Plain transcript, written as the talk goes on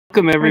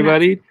Welcome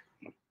everybody.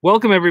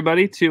 Welcome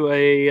everybody to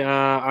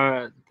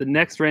the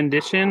next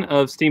rendition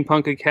of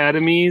Steampunk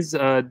Academy's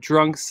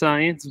Drunk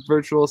Science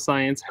Virtual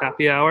Science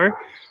Happy Hour.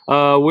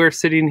 We're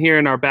sitting here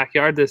in our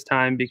backyard this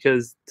time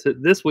because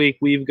this week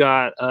we've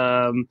got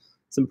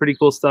some pretty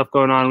cool stuff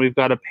going on. We've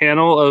got a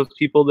panel of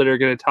people that are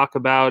going to talk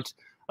about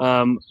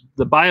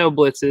the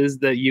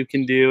bioblitzes that you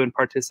can do and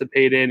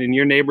participate in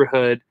your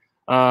neighborhood,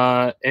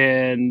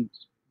 and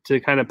to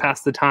kind of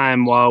pass the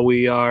time while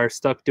we are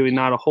stuck doing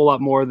not a whole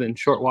lot more than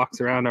short walks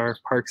around our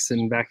parks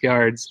and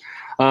backyards.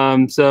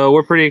 So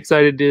we're pretty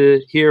excited to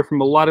hear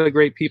from a lot of the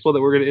great people that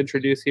we're going to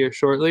introduce here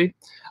shortly.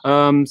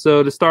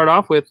 So to start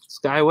off with,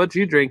 Sky, what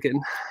you drinking?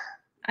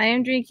 I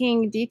am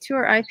drinking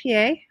Detour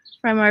IPA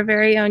from our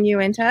very own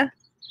Uinta.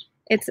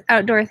 It's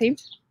outdoor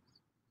themed.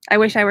 I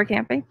wish I were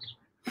camping.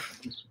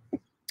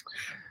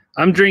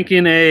 I'm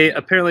drinking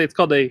apparently it's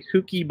called a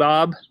Hookie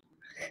Bob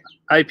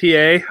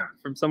IPA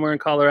from somewhere in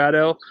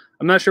Colorado.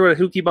 I'm not sure what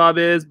a Hookie Bob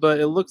is, but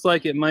it looks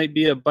like it might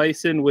be a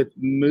bison with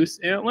moose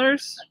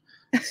antlers.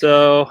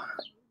 So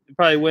you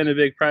probably win a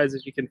big prize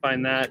if you can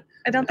find that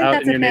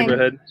out in your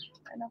neighborhood.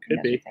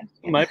 Could be.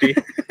 It might be.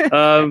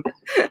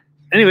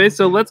 Anyway,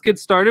 so let's get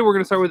started. We're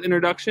going to start with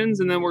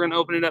introductions, and then we're going to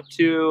open it up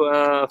to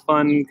a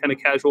fun kind of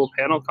casual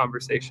panel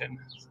conversation.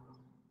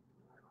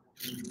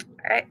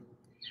 All right.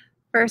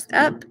 First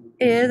up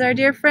is our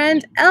dear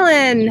friend,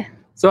 Ellen.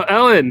 So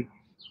Ellen,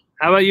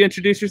 how about you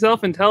introduce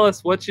yourself and tell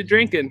us what you're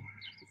drinking?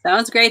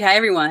 Sounds great. Hi,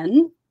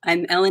 everyone.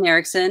 I'm Ellen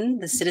Erickson,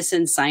 the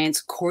Citizen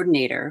Science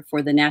Coordinator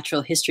for the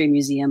Natural History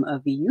Museum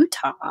of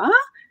Utah.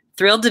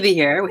 Thrilled to be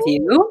here with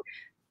you.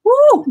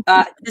 Woo!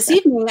 This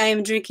evening, I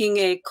am drinking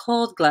a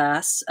cold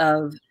glass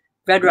of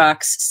Red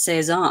Rocks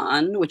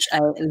Saison, which I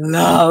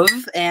love,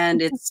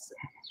 and it's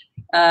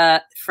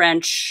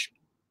French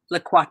Le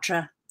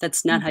Quatre.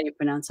 That's not how you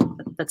pronounce it,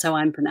 but that's how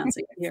I'm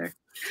pronouncing it here.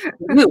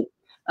 Woo!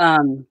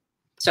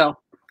 So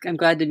I'm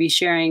glad to be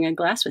sharing a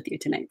glass with you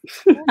tonight.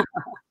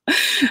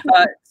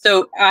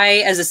 So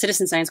I, as a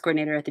citizen science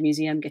coordinator at the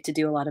museum, get to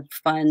do a lot of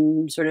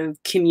fun sort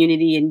of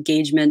community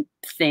engagement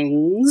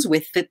things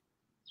with the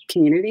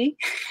community.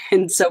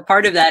 And so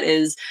part of that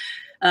is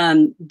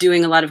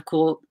doing a lot of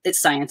cool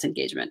science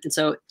engagement. And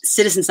so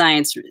citizen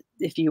science,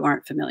 if you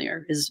aren't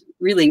familiar, is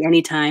really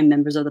anytime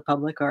members of the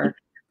public are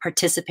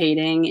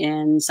participating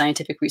in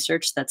scientific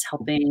research that's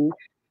helping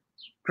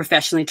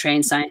professionally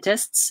trained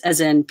scientists, as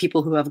in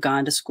people who have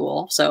gone to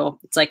school. So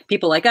it's like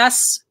people like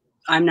us.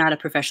 I'm not a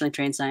professionally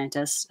trained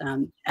scientist,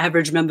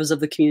 average members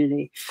of the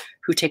community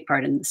who take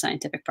part in the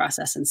scientific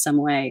process in some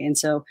way. And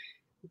so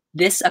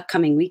this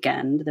upcoming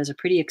weekend, there's a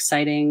pretty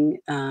exciting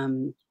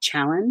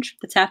challenge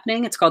that's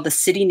happening. It's called the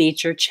City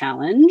Nature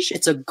Challenge.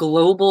 It's a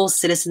global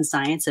citizen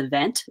science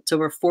event. It's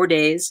over 4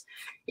 days,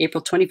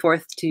 April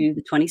 24th to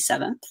the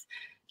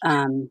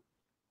 27th.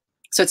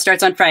 So it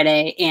starts on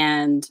Friday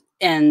and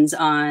ends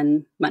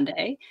on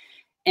Monday.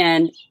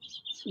 And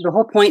the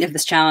whole point of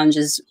this challenge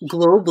is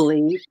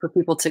globally for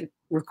people to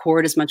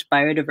record as much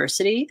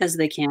biodiversity as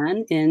they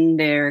can in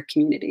their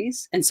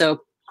communities. And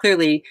so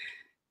clearly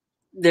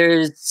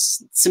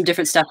there's some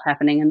different stuff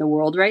happening in the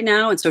world right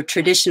now. And so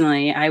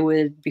traditionally I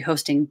would be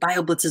hosting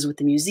bioblitzes with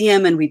the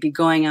museum, and we'd be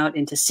going out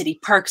into city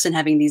parks and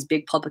having these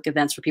big public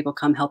events where people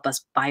come help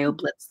us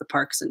bioblitz the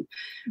parks and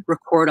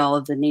record all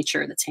of the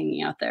nature that's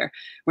hanging out there.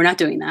 We're not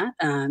doing that.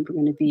 We're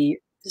going to be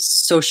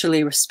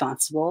socially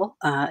responsible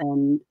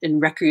and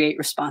recreate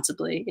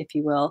responsibly, if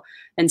you will.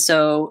 And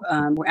so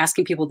we're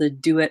asking people to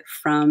do it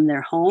from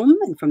their home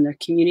and from their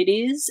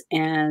communities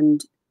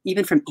and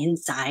even from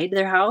inside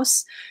their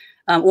house,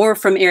 or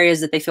from areas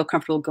that they feel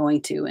comfortable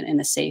going to in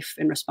a safe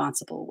and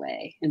responsible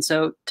way. And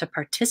so to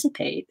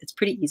participate, it's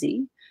pretty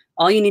easy.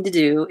 All you need to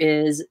do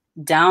is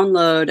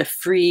download a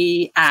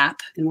free app.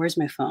 And where's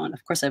my phone?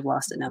 Of course, I've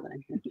lost it now that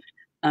I'm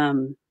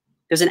here.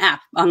 There's an app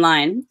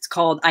online. It's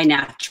called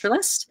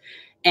iNaturalist.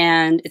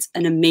 And it's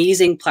an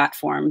amazing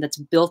platform that's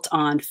built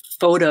on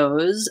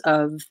photos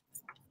of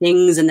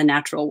things in the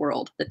natural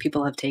world that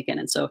people have taken.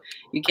 And so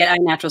you get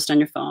iNaturalist on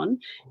your phone,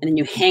 and then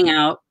you hang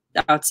out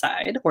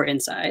outside or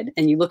inside,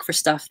 and you look for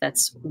stuff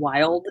that's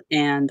wild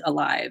and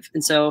alive.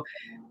 And so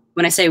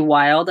when I say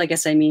wild, I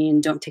guess I mean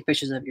don't take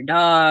pictures of your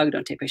dog,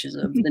 don't take pictures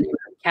of the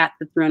neighborhood cat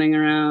that's running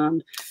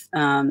around,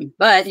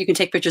 but you can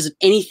take pictures of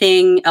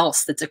anything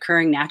else that's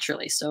occurring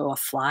naturally. So a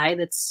fly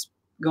that's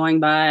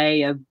going by,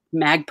 a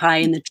magpie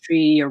in the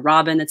tree, a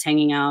robin that's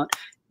hanging out,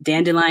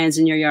 dandelions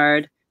in your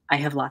yard. I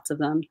have lots of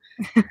them.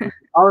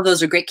 All of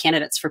those are great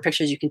candidates for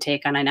pictures you can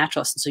take on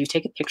iNaturalist. And so you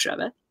take a picture of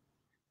it,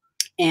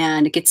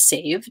 and it gets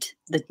saved.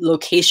 The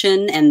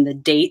location and the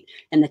date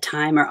and the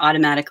time are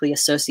automatically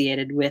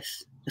associated with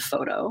the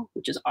photo,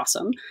 which is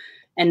awesome.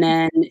 And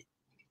then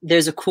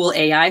there's a cool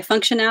AI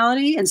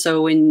functionality. And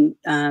so when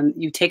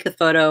you take the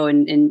photo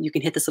and you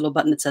can hit this little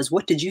button that says,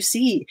 what did you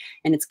see?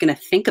 And it's going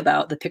to think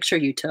about the picture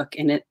you took.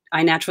 And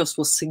iNaturalist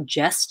will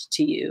suggest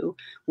to you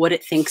what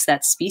it thinks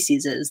that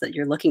species is that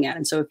you're looking at.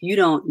 And so if you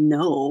don't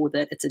know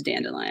that it's a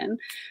dandelion,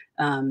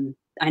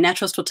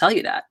 iNaturalist will tell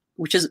you that.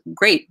 which is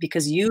great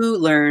because you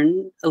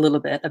learn a little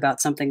bit about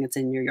something that's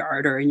in your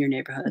yard or in your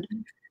neighborhood.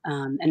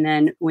 And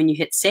then when you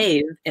hit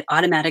save, it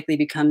automatically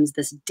becomes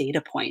this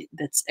data point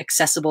that's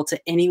accessible to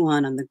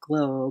anyone on the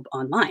globe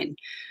online,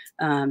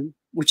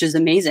 which is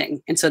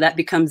amazing. And so that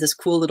becomes this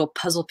cool little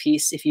puzzle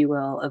piece, if you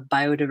will, of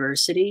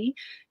biodiversity.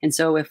 And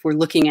so if we're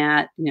looking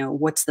at,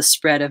 what's the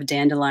spread of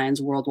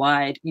dandelions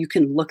worldwide, you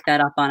can look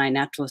that up on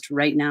iNaturalist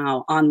right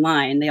now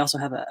online. They also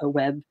have a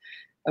web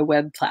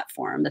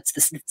platform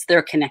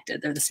they're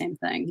connected. They're the same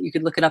thing. You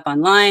could look it up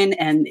online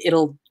and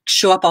it'll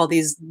show up all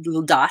these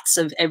little dots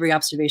of every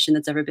observation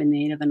that's ever been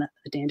made of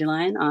a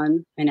dandelion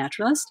on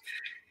iNaturalist.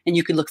 And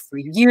you could look for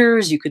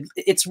years.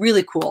 It's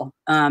really cool.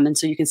 And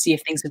so you can see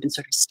if things have been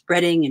sort of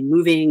spreading and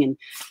moving. And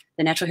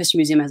the Natural History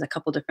Museum has a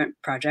couple different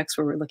projects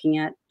where we're looking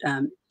at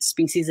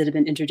species that have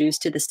been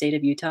introduced to the state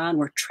of Utah, and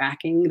we're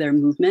tracking their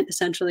movement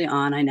essentially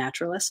on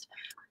iNaturalist,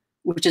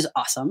 which is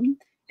awesome.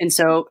 And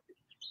so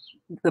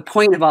the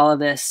point of all of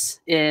this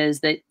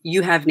is that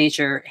you have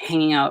nature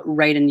hanging out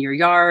right in your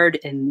yard,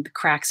 in the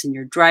cracks in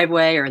your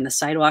driveway, or in the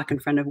sidewalk in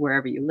front of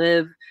wherever you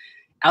live,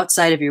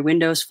 outside of your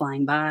windows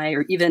flying by,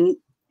 or even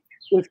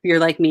if you're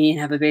like me and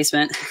have a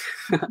basement,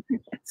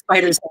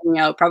 spiders hanging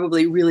out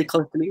probably really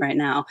close to me right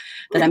now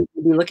that I'm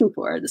going to be looking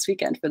for this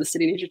weekend for the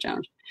City Nature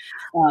Challenge.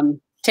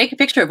 Take a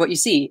picture of what you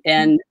see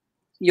and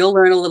you'll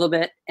learn a little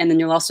bit, and then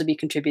you'll also be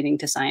contributing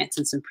to science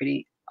in some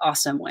pretty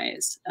awesome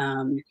ways.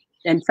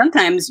 And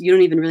sometimes you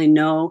don't even really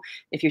know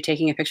if you're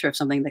taking a picture of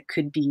something that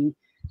could be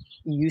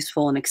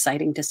useful and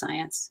exciting to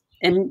science.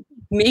 And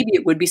maybe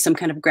it would be some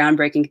kind of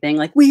groundbreaking thing,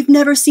 like we've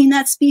never seen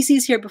that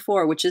species here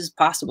before, which is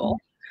possible.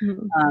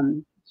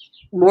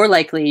 More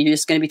likely, you're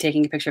just going to be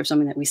taking a picture of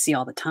something that we see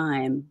all the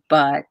time.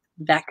 But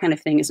that kind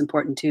of thing is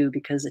important too,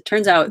 because it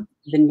turns out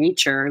the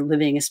nature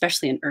living,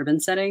 especially in urban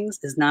settings,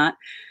 is not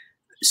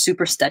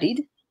super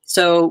studied.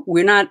 So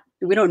we don't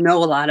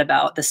know a lot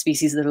about the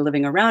species that are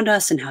living around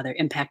us and how they're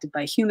impacted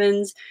by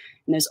humans.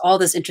 And there's all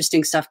this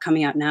interesting stuff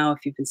coming out now,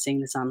 if you've been seeing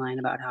this online,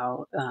 about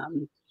how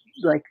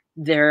like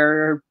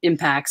their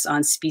impacts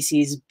on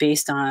species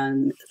based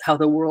on how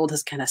the world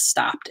has kind of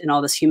stopped and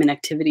all this human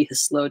activity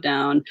has slowed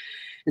down.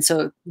 And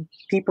so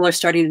people are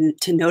starting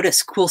to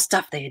notice cool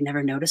stuff they had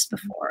never noticed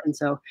before. And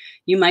so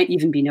you might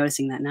even be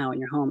noticing that now in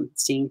your home,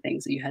 seeing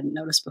things that you hadn't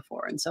noticed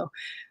before. And so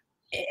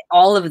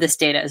all of this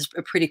data is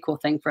a pretty cool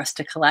thing for us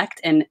to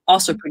collect, and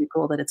also pretty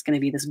cool that it's going to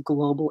be this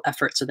global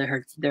effort. So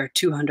there are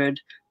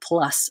 200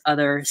 plus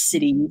other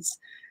cities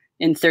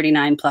in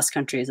 39 plus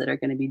countries that are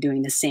going to be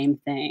doing the same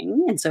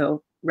thing. And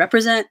so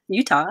represent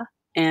Utah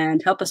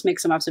and help us make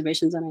some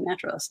observations on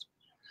iNaturalist.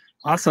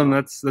 Awesome.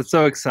 That's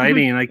so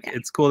exciting. Like,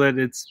 it's cool that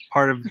it's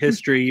part of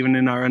history. Even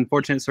in our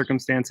unfortunate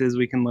circumstances,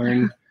 we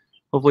can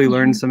hopefully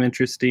learn some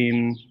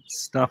interesting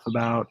stuff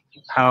about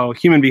how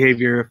human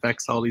behavior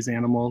affects all these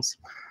animals.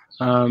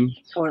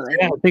 Totally.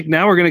 Yeah, I think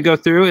now we're going to go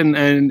through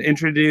and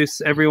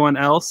introduce everyone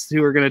else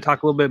who are going to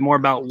talk a little bit more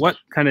about what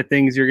kind of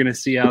things you're going to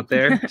see out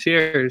there.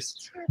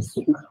 Cheers.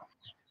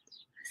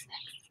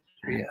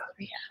 Rhea.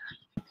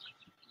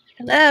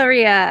 Hello,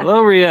 Rhea.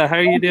 Hello, Rhea. How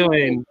are you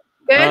doing?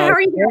 Good. How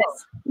are you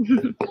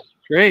guys?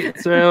 Great.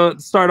 So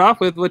start off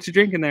with what you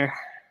drinking there.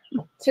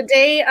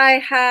 Today I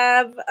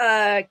have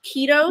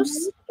Ketos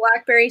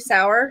Blackberry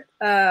Sour,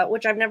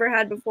 which I've never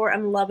had before.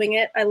 I'm loving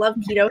it. I love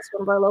Ketos,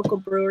 one of our local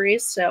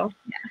breweries. So,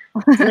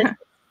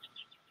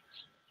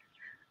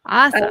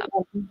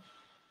 Awesome.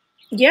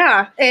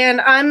 Yeah, and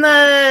I'm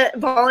the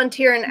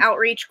volunteer and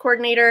outreach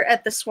coordinator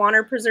at the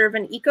Swaner Preserve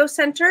and Eco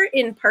Center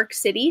in Park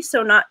City,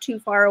 so not too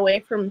far away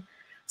from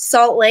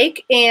Salt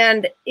Lake.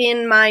 And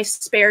in my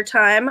spare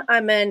time,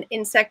 I'm an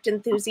insect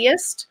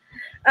enthusiast.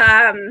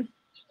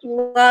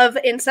 Love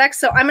insects.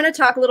 So I'm going to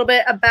talk a little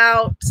bit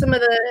about some of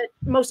the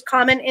most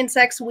common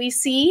insects we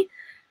see.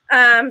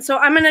 So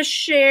I'm going to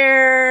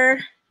share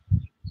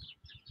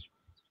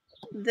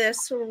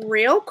this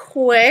real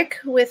quick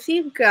with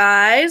you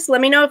guys. Let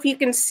me know if you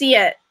can see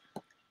it.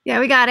 Yeah,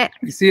 we got it.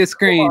 You see a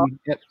screen. Cool.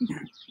 Yep.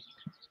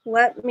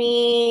 Let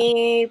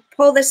me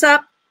pull this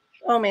up.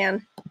 Oh,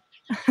 man.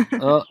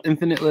 Oh,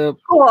 infinite loop.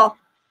 Cool.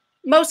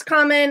 Most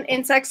common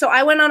insects. So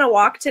I went on a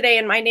walk today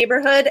in my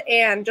neighborhood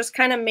and just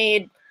kind of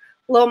made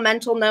a little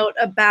mental note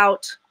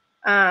about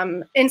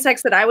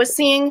insects that I was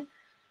seeing.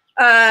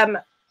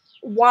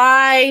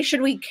 Why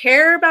should we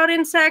care about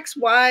insects?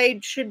 Why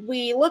should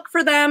we look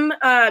for them?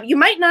 You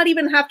might not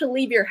even have to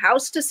leave your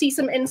house to see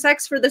some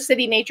insects for the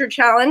City Nature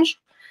Challenge.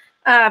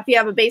 If you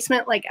have a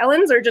basement like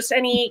Ellen's, or just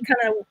any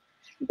kind of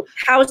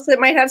house that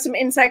might have some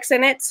insects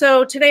in it.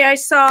 So today I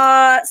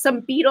saw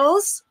some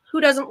beetles.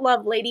 Who doesn't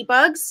love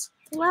ladybugs?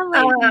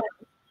 Lovely.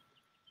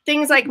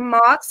 Things like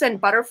moths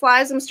and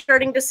butterflies I'm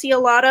starting to see a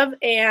lot of.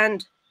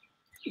 And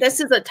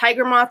this is a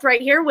tiger moth right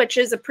here, which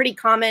is a pretty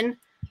common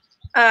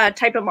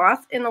type of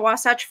moth in the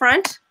Wasatch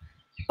Front.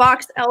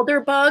 Box elder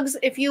bugs.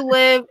 If you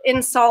live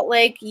in Salt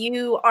Lake,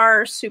 you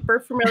are super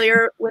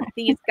familiar with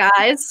these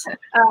guys.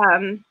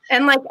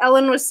 And like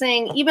Ellen was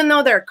saying, even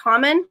though they're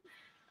common,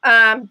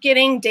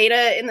 getting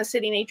data in the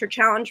City Nature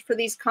Challenge for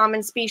these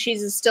common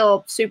species is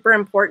still super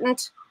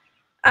important.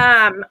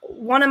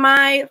 One of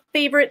my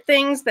favorite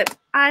things that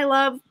I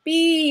love,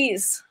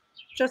 bees.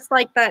 Just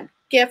like that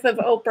gif of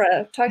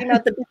Oprah talking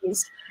about the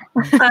bees,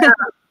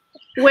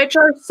 which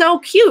are so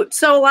cute.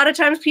 So a lot of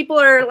times people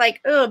are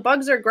like, oh,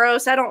 bugs are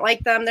gross. I don't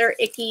like them. They're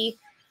icky.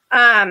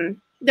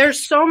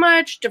 There's so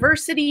much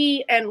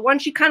diversity. And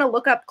once you kind of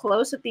look up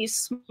close at these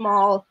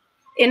small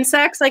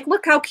insects, like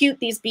look how cute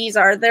these bees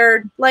are.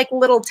 They're like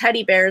little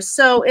teddy bears.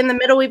 So in the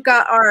middle, we've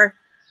got our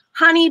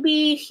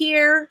honeybee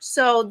here.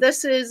 So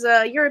this is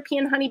a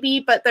European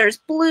honeybee, but there's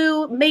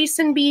blue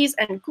mason bees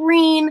and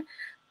green.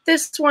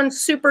 This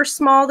one's super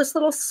small. This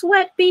little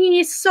sweat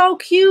bee, so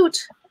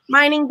cute.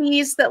 Mining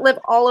bees that live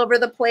all over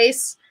the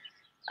place.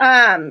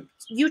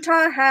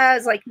 Utah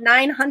has like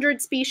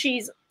 900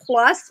 species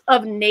plus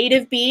of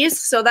native bees.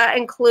 So that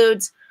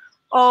includes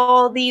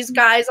all these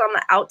guys on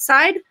the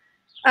outside.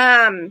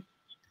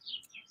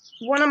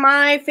 One of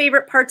my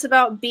favorite parts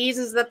about bees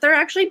is that they're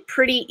actually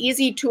pretty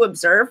easy to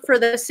observe for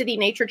the City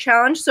Nature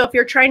Challenge. So if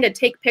you're trying to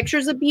take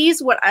pictures of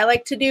bees, what I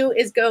like to do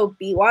is go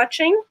bee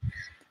watching.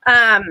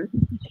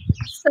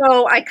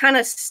 So I kind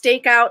of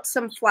stake out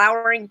some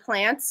flowering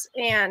plants,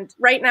 and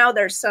right now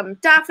there's some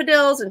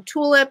daffodils and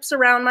tulips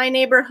around my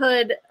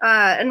neighborhood,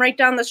 and right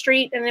down the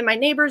street and in my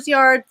neighbor's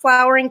yard,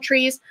 flowering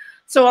trees.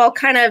 So I'll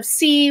kind of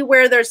see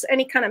where there's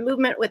any kind of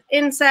movement with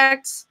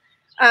insects,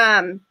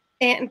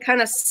 and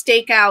kind of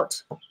stake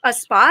out a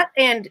spot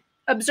and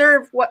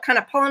observe what kind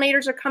of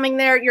pollinators are coming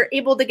there. You're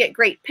able to get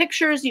great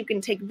pictures. You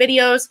can take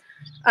videos,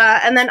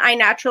 and then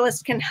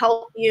iNaturalist can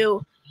help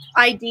you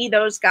ID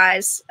those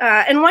guys.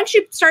 And once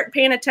you start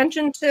paying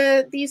attention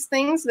to these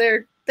things,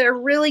 they're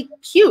really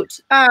cute.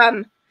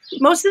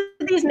 Most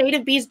of these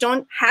native bees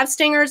don't have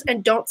stingers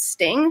and don't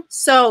sting.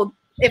 So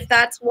if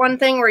that's one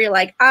thing where you're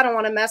like, I don't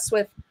want to mess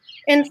with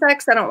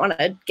insects, I don't want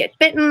to get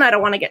bitten, I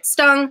don't want to get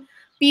stung,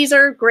 bees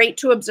are great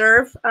to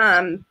observe.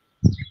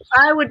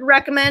 I would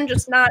recommend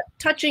just not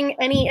touching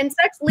any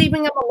insects,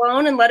 leaving them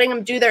alone and letting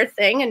them do their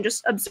thing and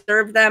just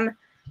observe them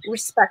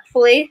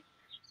respectfully.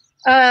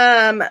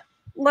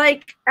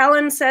 Like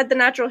Ellen said, the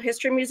Natural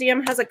History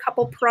Museum has a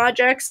couple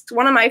projects.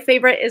 One of my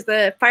favorite is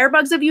the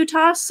firebugs of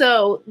Utah.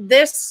 So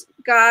this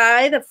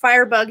guy, the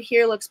firebug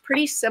here, looks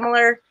pretty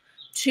similar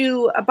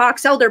to a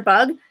box elder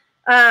bug.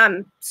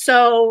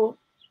 So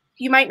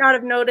you might not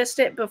have noticed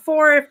it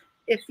before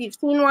if you've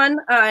seen one,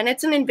 and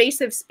it's an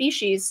invasive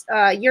species,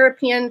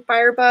 European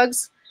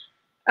firebugs.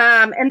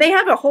 And they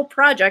have a whole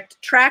project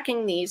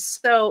tracking these.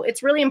 So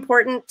it's really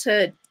important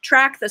to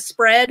track the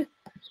spread,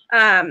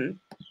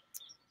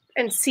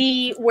 and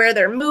see where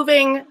they're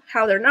moving,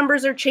 how their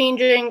numbers are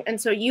changing.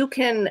 And so you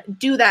can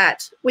do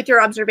that with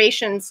your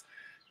observations.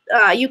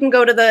 You can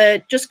go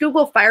to just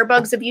Google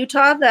Firebugs of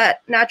Utah,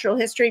 that Natural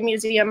History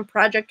Museum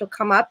project will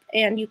come up,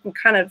 and you can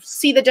kind of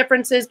see the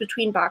differences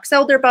between box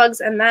elder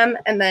bugs and them,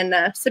 and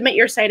then submit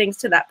your sightings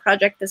to that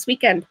project this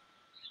weekend.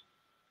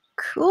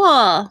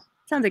 Cool.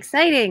 Sounds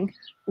exciting.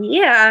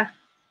 Yeah.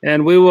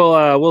 And we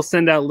will we'll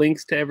send out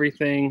links to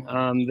everything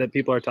that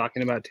people are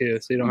talking about too,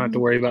 so you don't have to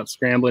worry about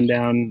scrambling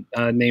down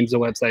names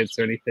of websites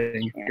or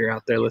anything if you're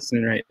out there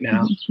listening right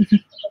now.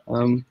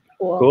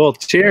 Cool.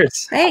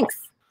 Cheers. Thanks.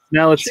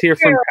 Now let's hear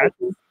from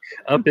Patrick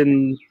up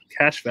in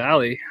Cache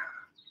Valley.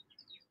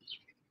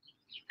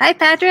 Hi,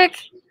 Patrick.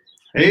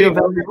 Hey, how's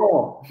it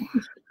going?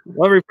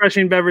 What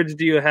refreshing beverage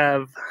do you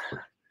have?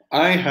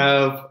 I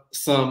have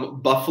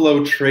some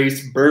Buffalo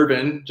Trace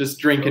bourbon, just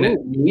drinking it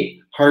neat.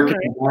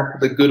 Harkening back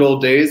to the good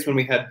old days when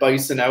we had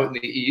bison out in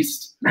the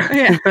east.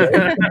 Yeah.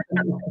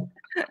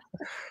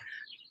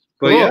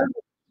 But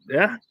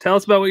yeah, tell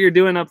us about what you're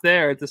doing up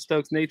there at the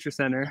Stokes Nature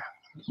Center.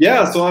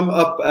 Yeah, so I'm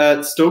up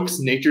at Stokes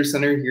Nature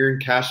Center here in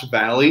Cache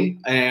Valley,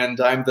 and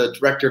I'm the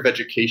director of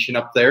education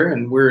up there,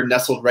 and we're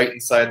nestled right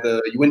inside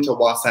the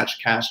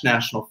Uinta-Wasatch Cache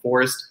National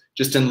Forest,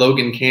 just in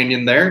Logan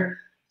Canyon there.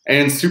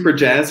 And super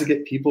jazzed to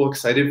get people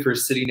excited for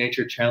City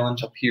Nature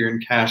Challenge up here in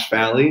Cache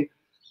Valley.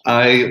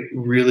 I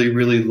really,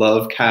 really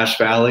love Cache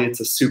Valley.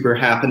 It's a super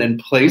happening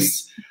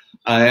place.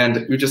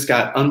 And we just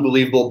got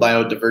unbelievable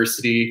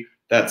biodiversity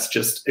that's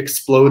just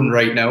exploding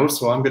right now.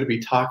 So I'm going to be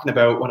talking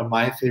about one of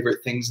my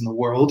favorite things in the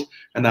world,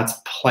 and that's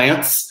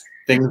plants,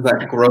 things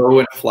that grow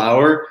and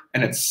flower.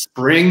 And it's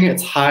spring.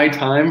 It's high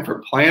time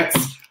for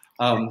plants.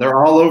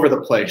 They're all over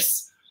the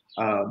place.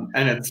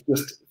 And it's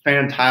just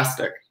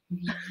fantastic.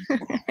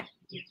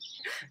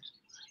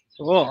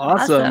 Cool.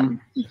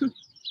 Awesome.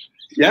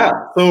 Yeah,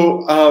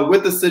 so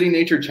with the City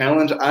Nature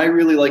Challenge, I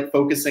really like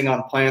focusing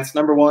on plants.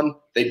 Number one,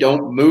 they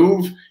don't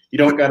move. You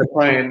don't got to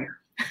try and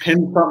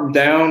pin something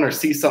down or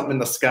see something in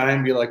the sky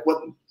and be like,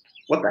 what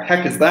the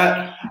heck is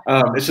that?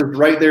 It's just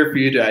right there for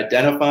you to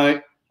identify.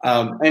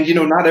 And, you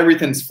know, not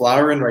everything's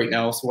flowering right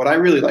now. So what I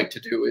really like to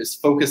do is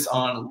focus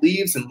on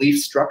leaves and leaf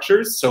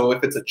structures. So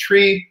if it's a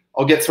tree,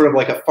 I'll get sort of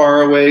like a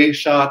far away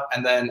shot,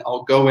 and then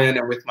I'll go in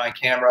and with my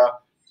camera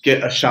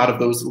get a shot of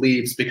those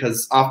leaves,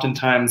 because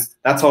oftentimes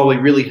that's all we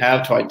really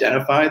have to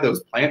identify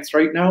those plants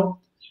right now.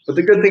 But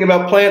the good thing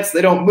about plants,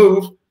 they don't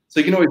move. So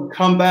you can always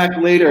come back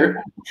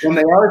later when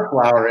they are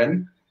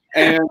flowering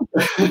and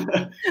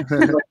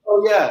like,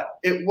 oh yeah,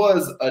 it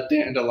was a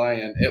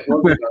dandelion. It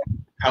was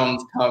a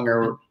hound's tongue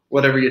or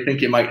whatever you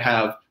think you might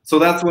have. So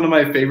that's one of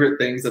my favorite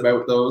things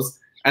about those.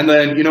 And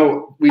then, you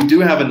know, we do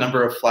have a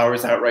number of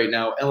flowers out right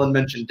now. Ellen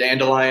mentioned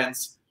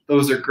dandelions.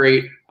 Those are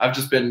great. I've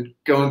just been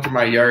going through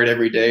my yard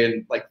every day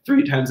and like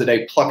 3 times a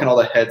day plucking all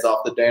the heads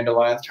off the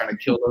dandelions, trying to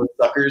kill those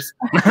suckers.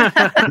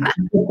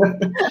 So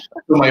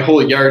my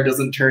whole yard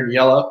doesn't turn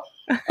yellow.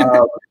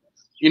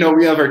 You know,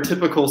 we have our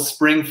typical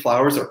spring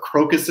flowers, our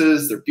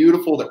crocuses. They're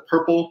beautiful. They're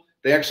purple.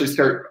 They actually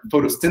start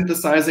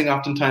photosynthesizing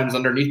oftentimes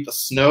underneath the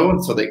snow.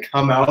 And so they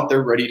come out,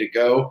 they're ready to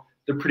go.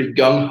 They're pretty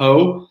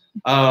gung-ho.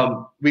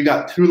 We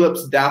got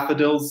tulips,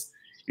 daffodils.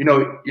 You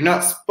know, you're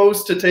not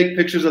supposed to take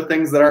pictures of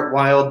things that aren't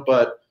wild,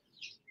 but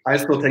I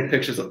still take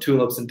pictures of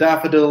tulips and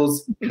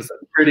daffodils because they're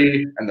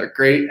pretty and they're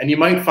great. And you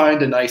might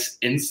find a nice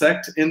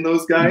insect in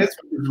those guys,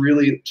 which is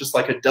really just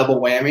like a double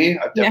whammy.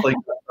 I've definitely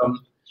got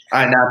some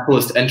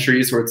iNaturalist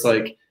entries where it's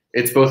like,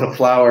 it's both a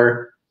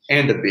flower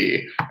and a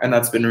bee. And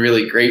that's been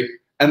really great.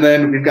 And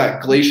then we've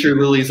got glacier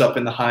lilies up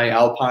in the high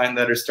alpine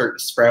that are starting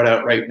to sprout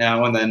out right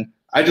now. And then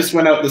I just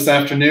went out this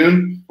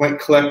afternoon,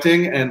 went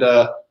collecting, and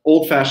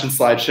old-fashioned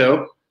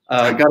slideshow.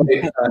 Got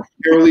a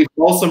arrowleaf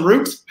balsam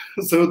root.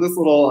 So this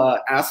little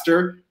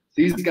aster,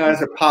 these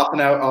guys are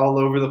popping out all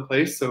over the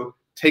place. So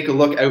take a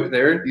look out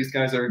there. These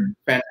guys are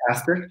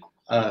fantastic.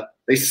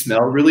 They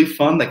smell really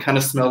fun. They kind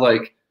of smell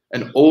like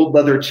an old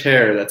leather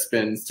chair that's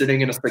been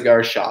sitting in a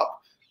cigar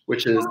shop,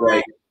 which is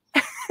like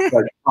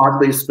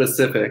oddly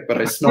specific.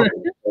 But I smelled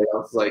it. I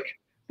was like,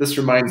 this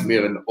reminds me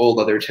of an old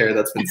leather chair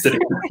that's been sitting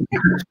in a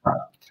cigar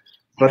shop.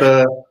 But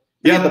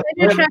yeah,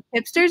 you attract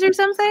hipsters or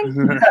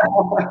something?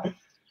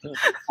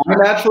 My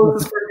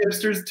naturalist is for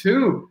hipsters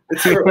too.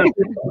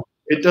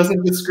 It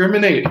doesn't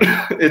discriminate.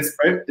 It's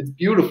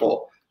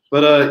beautiful.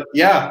 But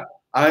yeah,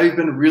 I've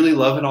been really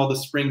loving all the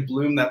spring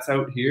bloom that's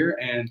out here,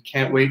 and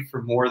can't wait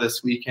for more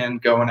this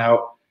weekend. Going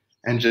out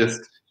and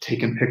just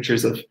taking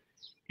pictures of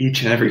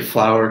each and every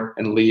flower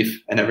and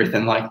leaf and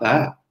everything like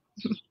that.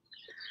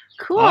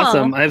 Cool.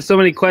 Awesome. I have so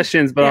many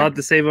questions, but I'll have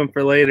to save them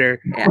for later.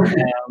 Yeah.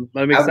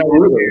 But I'm excited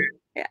to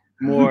hear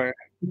more.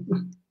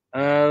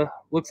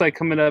 Looks like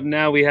coming up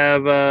now we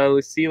have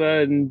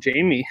Lucila and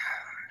Jaimi.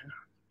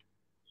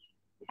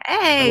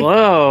 Hey.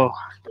 Hello.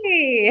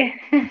 Hey,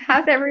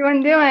 how's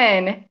everyone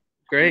doing?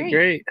 Great.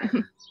 Great.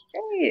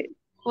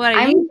 What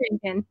are you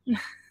drinking?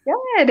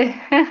 Good.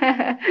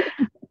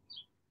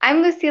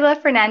 I'm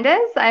Lucila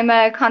Fernandez. I'm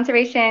a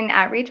conservation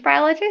outreach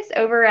biologist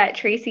over at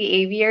Tracy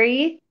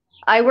Aviary.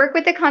 I work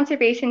with the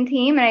conservation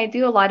team and I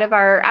do a lot of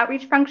our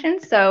outreach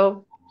functions.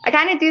 So I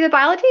kind of do the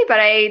biology, but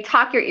I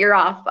talk your ear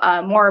off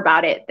more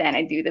about it than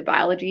I do the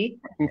biology.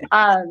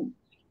 And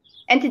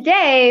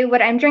today,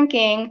 what I'm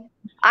drinking,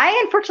 I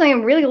unfortunately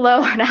am really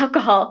low on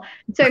alcohol.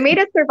 So I made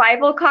a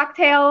survival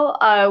cocktail,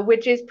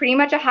 which is pretty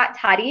much a hot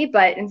toddy,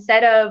 but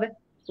instead of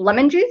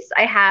lemon juice,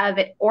 I have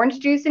orange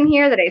juice in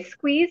here that I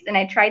squeezed, and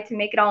I tried to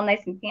make it all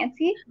nice and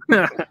fancy.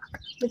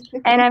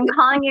 And I'm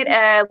calling it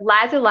a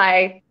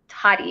lazuli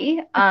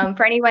toddy.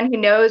 For anyone who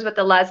knows what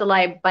the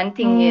lazuli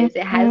bunting is,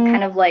 it has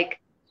kind of like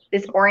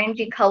this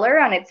orangey color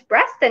on its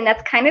breast, and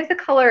that's kind of the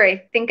color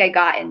I think I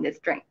got in this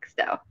drink.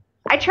 So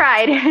I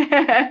tried.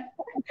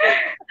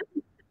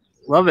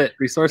 Love it.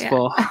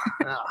 Resourceful.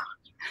 Yeah.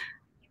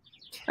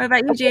 What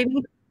about you,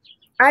 Jaimi?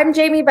 I'm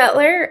Jaimi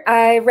Butler.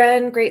 I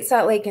run Great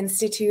Salt Lake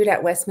Institute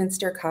at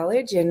Westminster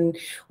College, and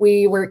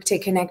we work to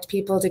connect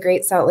people to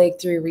Great Salt Lake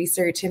through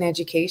research and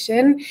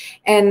education.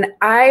 And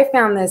I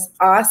found this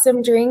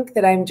awesome drink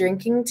that I'm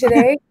drinking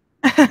today.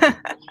 It's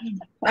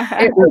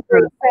a Great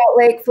Salt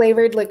Lake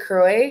flavored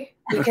LaCroix,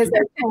 because I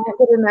can't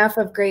get enough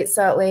of Great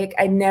Salt Lake.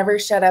 I never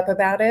shut up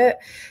about it.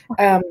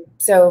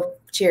 So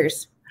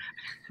cheers.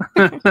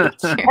 So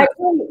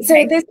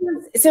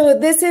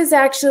this is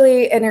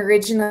actually an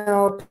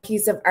original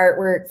piece of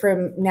artwork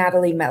from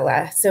Natalie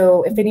Mella.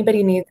 So if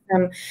anybody needs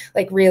some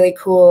like really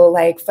cool,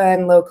 like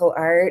fun local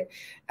art,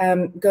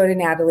 go to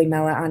Natalie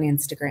Mella on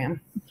Instagram.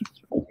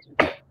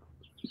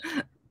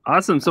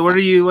 Awesome. So what are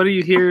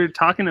you here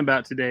talking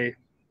about today?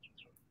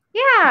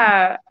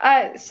 Yeah.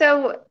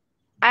 So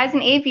as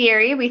an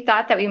aviary, we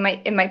thought that it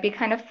might be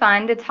kind of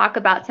fun to talk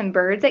about some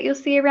birds that you'll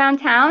see around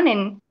town,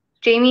 and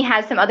Jaimi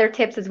has some other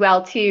tips as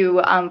well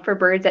too, for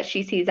birds that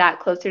she sees at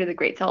closer to the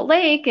Great Salt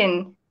Lake,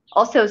 and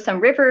also some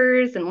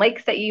rivers and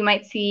lakes that you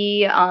might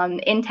see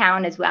in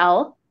town as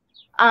well.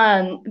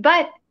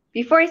 But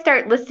before I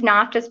start listing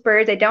off just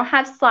birds, I don't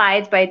have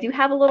slides, but I do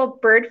have a little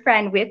bird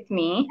friend with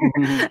me.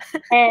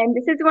 And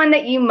this is one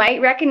that you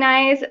might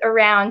recognize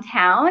around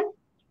town.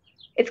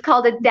 It's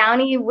called a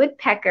downy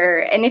woodpecker.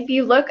 And if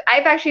you look,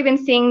 I've actually been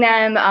seeing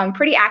them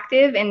pretty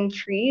active in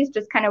trees,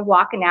 just kind of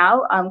walking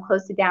out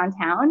close to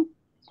downtown.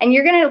 And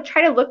you're going to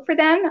try to look for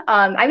them.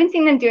 I've been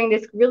seeing them doing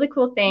this really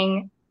cool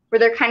thing where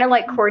they're kind of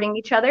like courting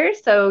each other.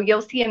 So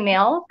you'll see a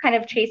male kind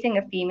of chasing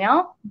a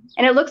female,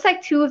 and it looks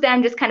like two of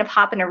them just kind of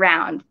hopping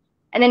around.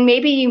 And then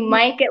maybe you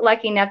might get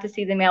lucky enough to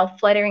see the male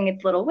fluttering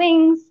its little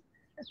wings.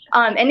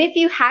 And if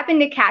you happen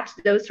to catch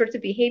those sorts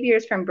of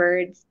behaviors from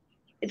birds,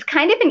 it's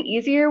kind of an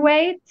easier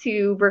way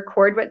to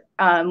record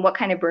what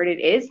kind of bird it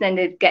is than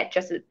to get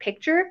just a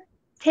picture.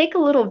 Take a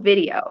little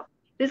video.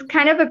 This is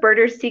kind of a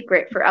birder's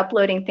secret for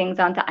uploading things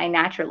onto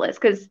iNaturalist,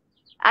 because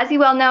as you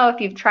well know, if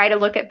you've tried to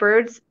look at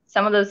birds,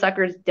 some of those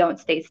suckers don't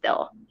stay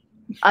still.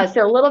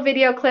 So a little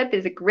video clip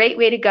is a great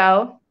way to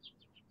go.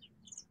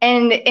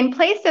 And in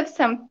place of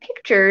some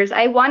pictures,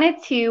 I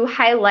wanted to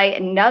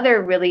highlight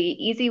another really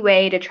easy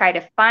way to try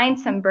to find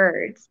some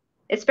birds,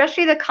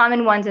 especially the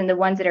common ones and the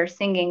ones that are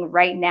singing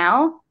right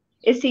now,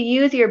 is to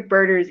use your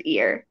birder's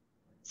ear.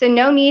 So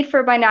no need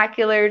for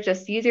binoculars,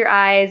 just use your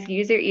eyes,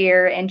 use your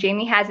ear. And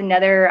Jaimi has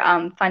another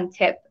fun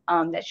tip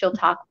that she'll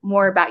talk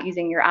more about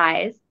using your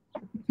eyes.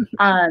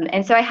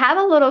 And so I have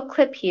a little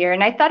clip here,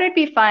 and I thought it'd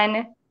be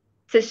fun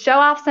to show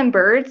off some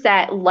birds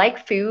that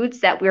like foods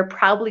that we're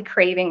probably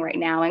craving right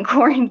now in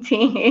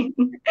quarantine.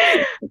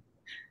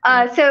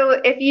 So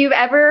if you've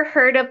ever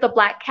heard of the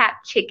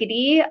black-capped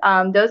chickadee,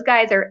 those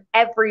guys are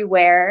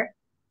everywhere.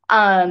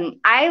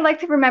 I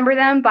like to remember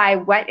them by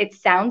what it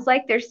sounds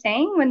like they're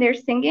saying when they're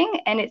singing,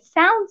 and it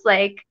sounds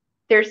like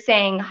they're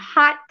saying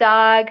hot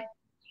dog,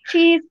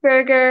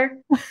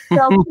 cheeseburger. So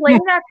I'll play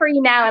that for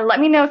you now, and let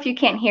me know if you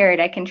can't hear it.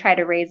 I can try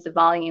to raise the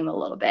volume a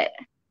little bit.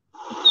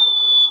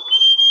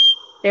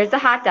 There's the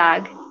hot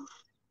dog.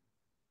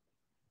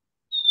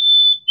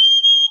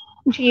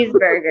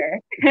 Cheeseburger.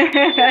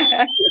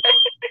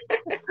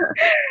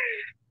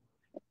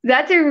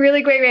 That's a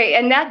really great way.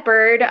 And that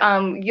bird,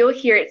 you'll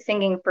hear it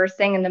singing first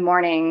thing in the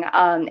morning,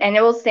 and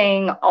it will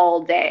sing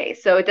all day.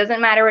 So it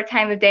doesn't matter what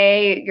time of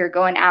day you're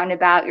going out and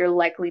about, you're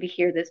likely to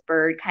hear this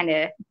bird kind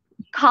of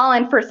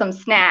calling for some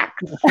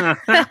snacks. And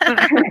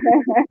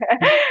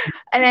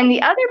then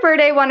the other bird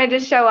I wanted to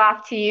show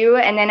off to you,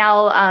 and then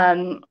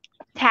I'll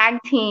tag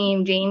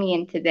team Jaimi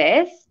into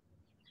this,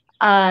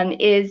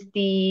 is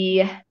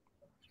the,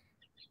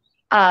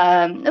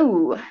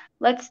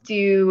 let's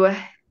do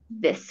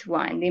this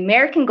one, the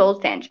American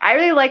goldfinch. I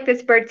really like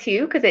this bird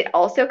too, because it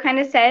also kind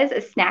of says a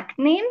snack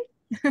name,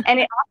 and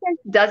it often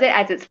does it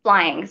as it's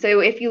flying. So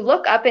if you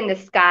look up in the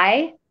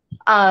sky,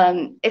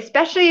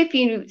 especially if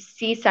you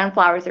see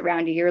sunflowers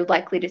around you, you're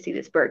likely to see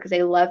this bird because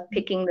they love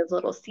picking those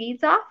little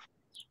seeds off.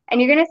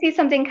 And you're going to see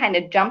something kind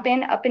of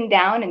jumping up and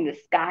down in the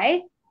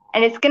sky,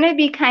 and it's going to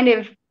be kind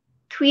of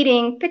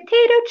tweeting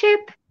potato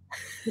chip.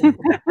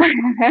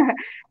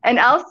 And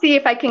I'll see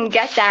if I can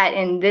get that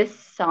in this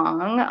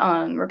song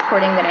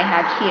recording that I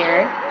have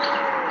here.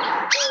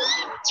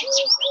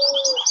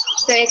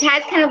 So it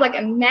has kind of like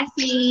a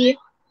messy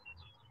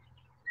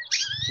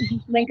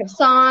link of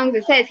songs.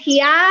 It says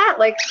Rhea,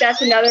 like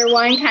that's another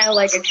one, kind of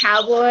like a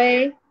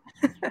cowboy.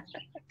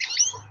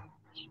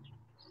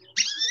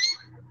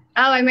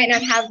 Oh, I might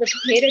not have the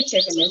potato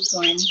chip in this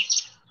one.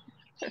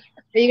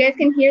 But you guys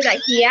can hear that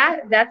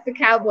Rhea, that's the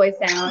cowboy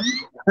sound.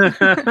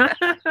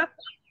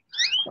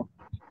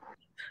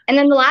 And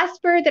then the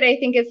last bird that I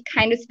think is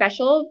kind of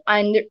special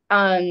and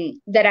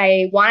that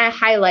I want to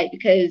highlight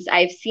because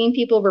I've seen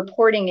people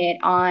reporting it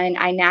on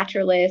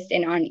iNaturalist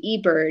and on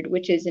eBird,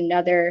 which is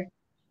another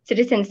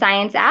citizen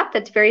science app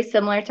that's very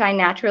similar to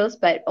iNaturalist,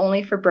 but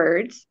only for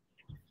birds.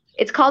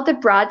 It's called the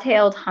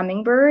broad-tailed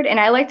hummingbird, and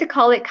I like to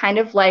call it kind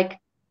of like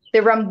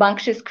the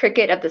rambunctious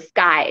cricket of the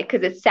sky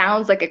because it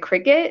sounds like a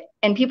cricket,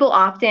 and people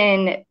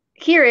often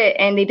hear it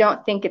and they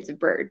don't think it's a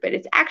bird, but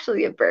it's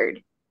actually a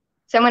bird.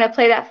 So I'm going to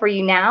play that for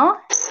you now.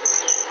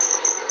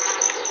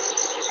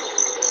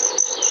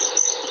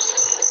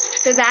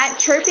 So that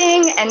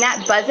chirping and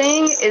that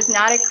buzzing is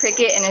not a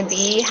cricket and a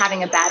bee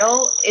having a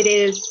battle. It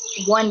is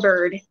one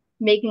bird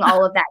making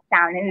all of that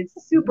sound, and it's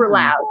super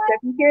loud. So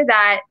if you hear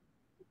that,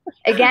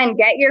 again,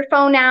 get your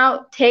phone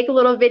out, take a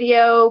little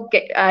video,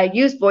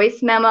 use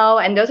voice memo,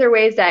 and those are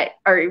ways that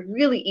are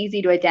really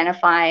easy to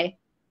identify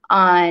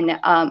on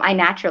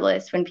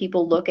iNaturalist when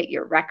people look at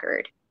your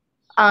record.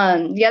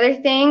 The other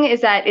thing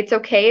is that it's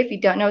okay if you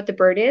don't know what the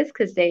bird is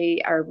because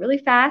they are really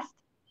fast.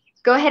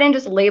 Go ahead and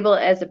just label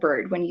it as a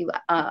bird when you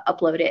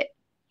upload it.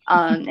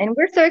 And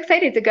we're so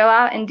excited to go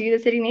out and do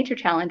the City Nature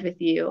Challenge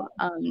with you.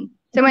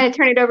 So I'm going to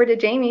turn it over to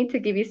Jaimi to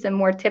give you some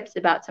more tips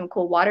about some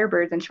cool water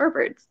birds and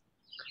shorebirds.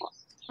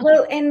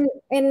 Well, and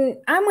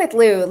I'm with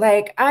Lou.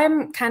 Like,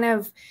 I'm kind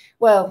of,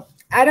 well,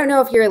 I don't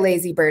know if you're a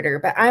lazy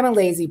birder, but I'm a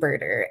lazy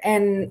birder.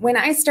 And when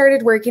I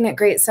started working at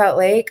Great Salt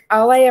Lake,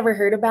 all I ever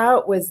heard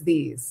about was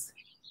these.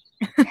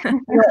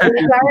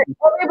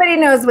 Everybody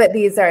knows what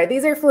these are.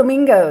 These are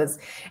flamingos.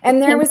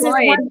 And there was this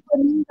one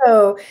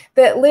flamingo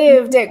that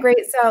lived at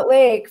Great Salt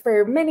Lake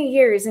for many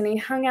years, and he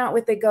hung out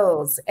with the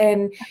gulls.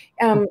 And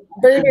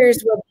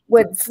birders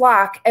would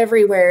flock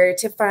everywhere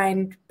to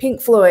find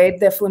Pink Floyd,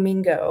 the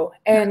flamingo.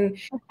 And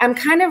I'm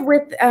kind of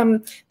with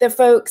the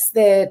folks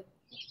that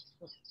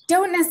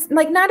don't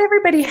like, not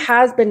everybody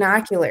has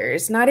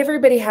binoculars, not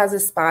everybody has a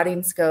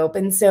spotting scope.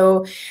 And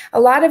so a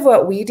lot of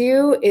what we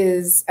do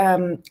is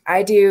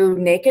I do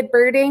naked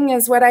birding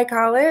is what I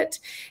call it.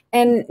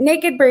 And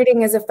naked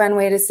birding is a fun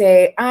way to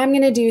say, I'm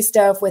going to do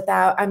stuff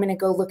without, I'm going to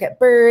go look at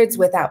birds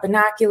without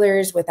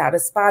binoculars, without a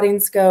spotting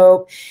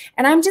scope.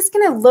 And I'm just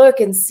going to look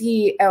and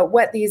see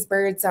what these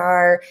birds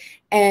are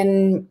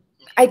and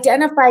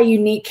identify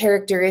unique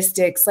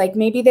characteristics. Like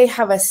maybe they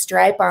have a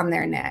stripe on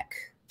their neck.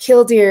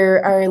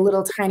 Killdeer are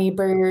little tiny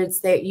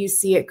birds that you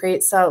see at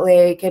Great Salt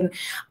Lake, and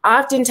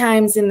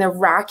oftentimes in the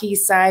rocky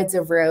sides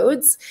of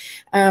roads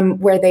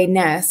where they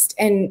nest,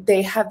 and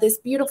they have this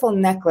beautiful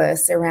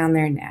necklace around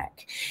their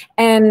neck.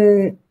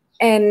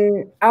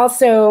 And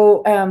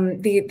also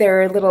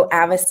there are little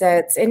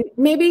avocets, and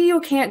maybe you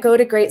can't go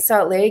to Great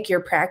Salt Lake, you're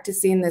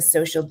practicing this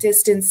social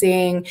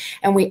distancing,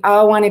 and we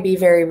all want to be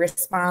very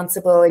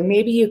responsible, and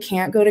maybe you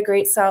can't go to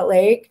Great Salt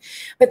Lake,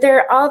 but there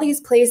are all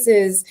these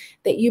places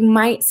that you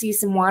might see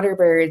some water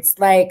birds,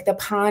 like the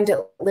pond at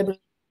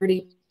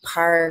Liberty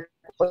Park,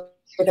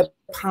 or the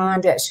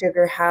pond at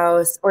Sugar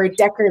House, or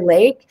Decker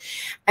Lake.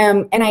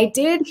 And I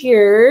did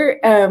hear,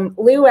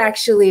 Lou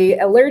actually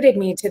alerted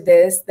me to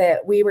this,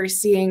 that we were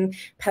seeing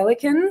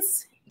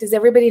pelicans. Does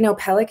everybody know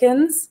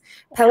pelicans?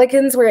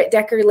 Pelicans were at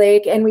Decker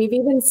Lake, and we've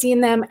even seen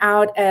them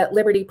out at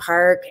Liberty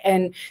Park,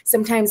 and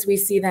sometimes we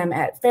see them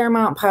at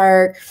Fairmount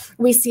Park.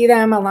 We see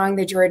them along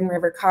the Jordan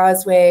River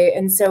Causeway.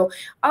 And so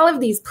all of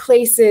these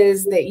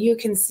places that you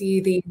can see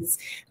these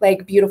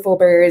like beautiful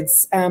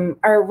birds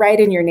are right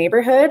in your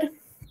neighborhood.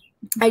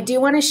 I do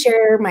want to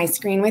share my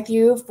screen with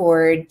you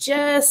for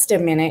just a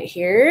minute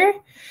here.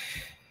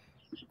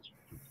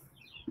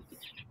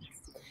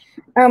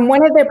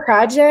 One of the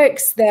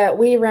projects that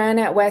we run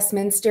at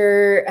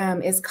Westminster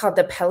is called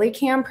the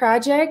Pelicam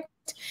Project,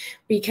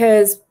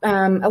 because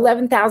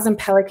 11,000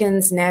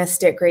 pelicans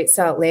nest at Great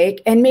Salt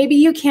Lake, and maybe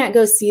you can't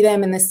go see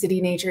them in the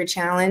City Nature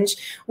Challenge.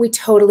 We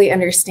totally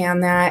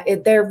understand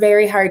that. They're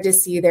very hard to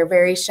see. They're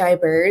very shy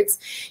birds.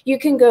 You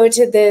can go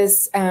to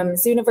this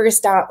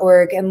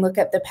zooniverse.org and look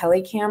up the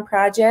Pelicam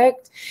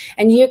Project,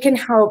 and you can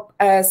help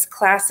us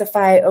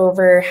classify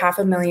over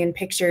 500,000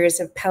 pictures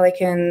of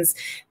pelicans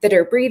that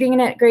are breeding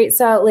at Great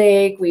Salt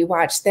Lake. We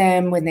watch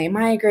them when they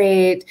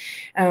migrate.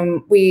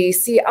 We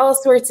see all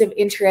sorts of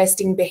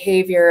interesting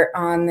behavior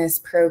on this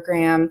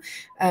program,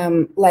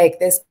 like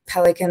this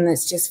pelican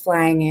that's just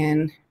flying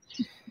in.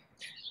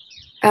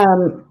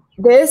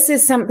 This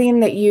is something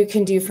that you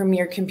can do from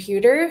your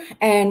computer,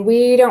 and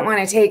we don't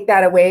want to take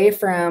that away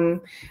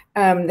from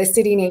the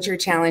City Nature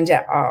Challenge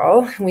at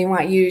all. We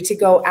want you to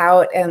go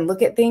out and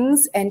look at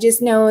things, and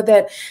just know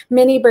that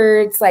many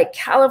birds like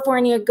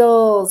California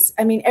gulls,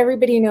 I mean,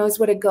 everybody knows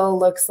what a gull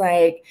looks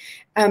like.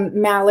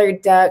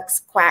 Mallard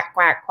ducks, quack,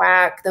 quack,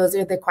 quack. Those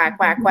are the quack,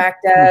 quack, quack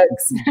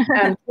ducks.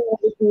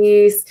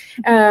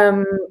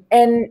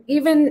 And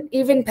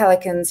even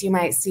pelicans you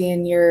might see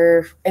in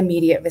your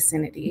immediate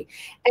vicinity.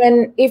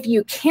 And if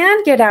you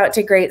can get out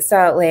to Great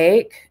Salt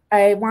Lake,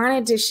 I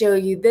wanted to show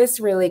you this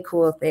really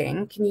cool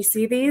thing. Can you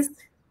see these?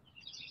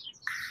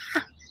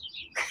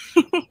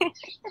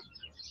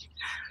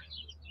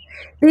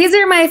 These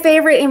are my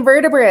favorite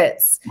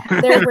invertebrates.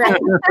 They're brown,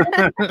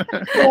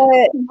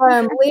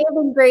 that live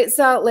in Great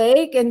Salt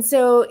Lake. And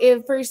so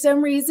if for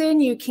some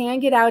reason you can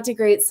get out to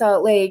Great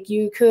Salt Lake,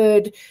 you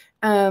could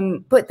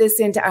put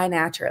this into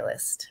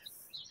iNaturalist.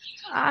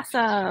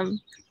 Awesome.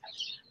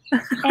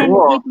 And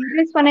if you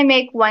just want to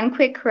make one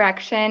quick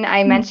correction,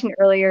 I mentioned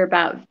earlier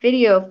about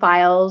video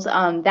files.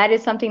 That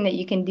is something that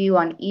you can do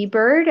on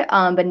eBird,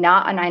 but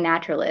not on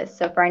iNaturalist.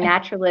 So for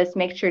iNaturalist,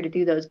 make sure to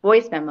do those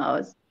voice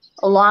memos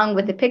along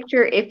with the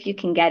picture if you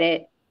can get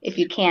it. If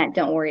you can't,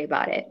 don't worry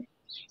about it.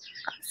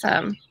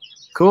 Awesome.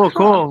 Cool.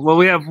 Well,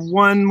 we have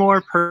one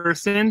more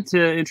person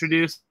to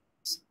introduce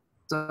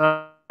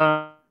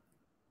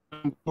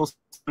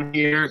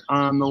here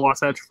on the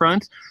Wasatch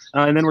Front,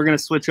 and then we're going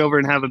to switch over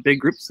and have a big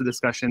groups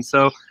discussion.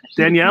 So,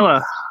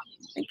 Daniela,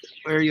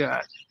 where are you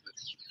at?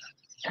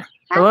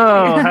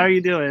 Hello, how are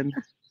you doing?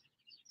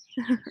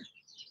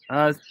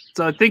 So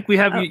I think we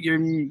have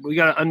you. We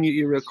got to unmute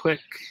you real quick.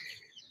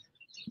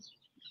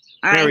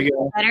 All there right, we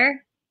go.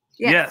 Better?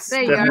 Yes,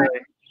 there you definitely.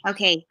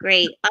 Okay,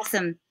 great,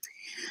 awesome.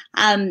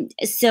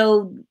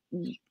 So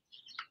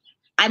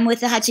I'm with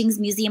the Hutchings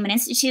Museum and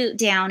Institute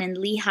down in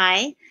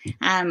Lehigh.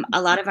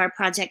 A lot of our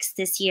projects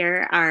this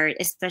year are,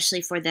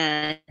 especially for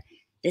the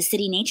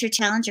City Nature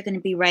Challenge, are going to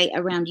be right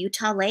around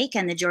Utah Lake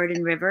and the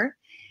Jordan River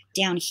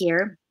down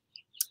here.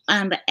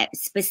 But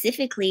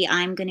specifically,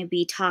 I'm going to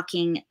be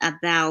talking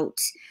about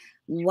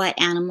what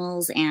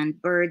animals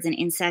and birds and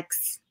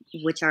insects,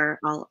 which are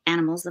all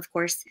animals, of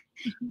course,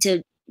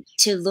 to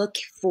look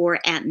for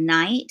at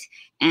night,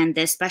 and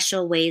the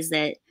special ways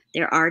that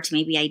there are to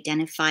maybe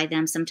identify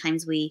them.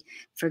 Sometimes we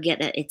forget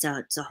that it's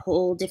a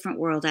whole different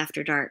world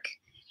after dark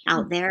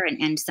out there,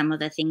 and some of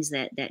the things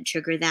that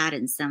trigger that,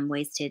 and some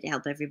ways to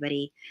help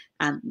everybody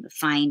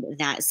find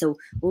that. So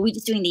were we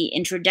just doing the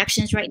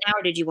introductions right now,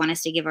 or did you want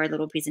us to give our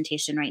little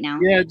presentation right now?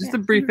 Yeah, just a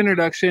brief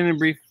introduction and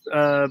brief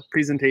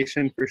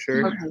presentation for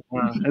sure. Okay.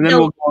 And then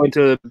we'll go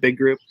into a big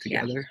group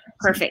together. Yeah,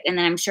 perfect. And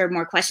then I'm sure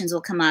more questions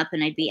will come up,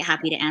 and I'd be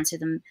happy to answer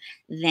them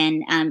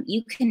then.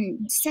 You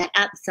can set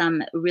up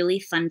some really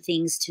fun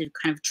things to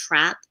kind of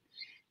trap,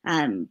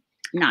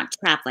 not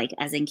trap like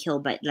as in kill,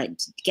 but like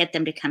get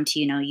them to come to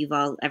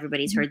you.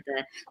 Everybody's heard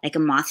the like a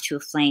moth to a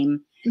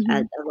flame.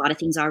 A lot of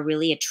things are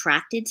really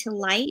attracted to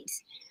light,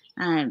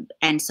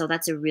 and so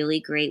that's a really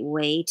great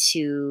way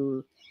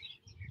to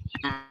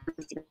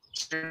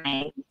share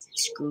my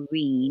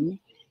screen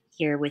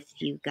here with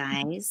you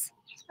guys.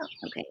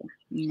 Okay,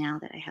 now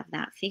that I have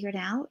that figured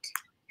out.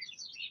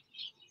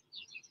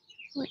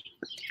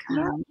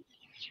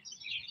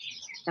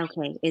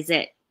 Okay,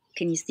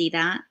 can you see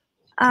that?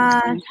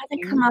 It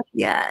hasn't come up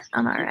yet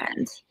on our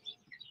end.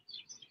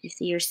 You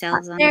see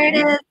yourselves on there? It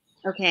is.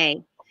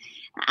 Okay.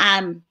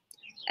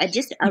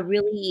 Just a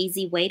really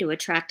easy way to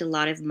attract a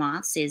lot of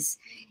moths is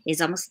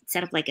almost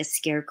set up like a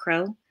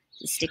scarecrow.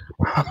 Stick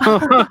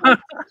a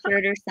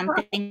shirt or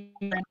something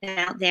like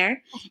that out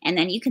there, and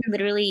then you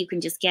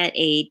can just get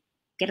a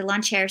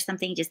lawn chair or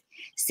something. Just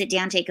sit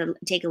down, take a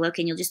look,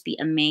 and you'll just be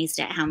amazed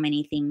at how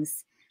many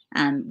things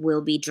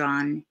will be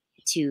drawn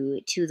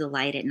to the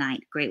light at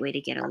night. Great way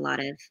to get a lot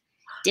of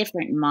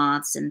different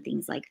moths and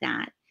things like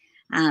that.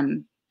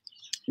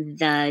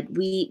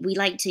 We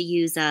like to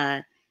use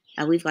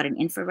we've got an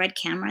infrared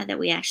camera that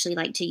we actually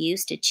like to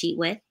use to cheat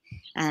with.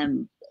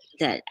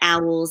 The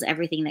owls,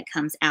 everything that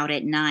comes out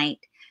at night,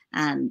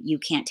 you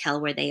can't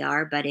tell where they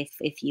are, but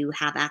if you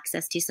have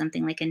access to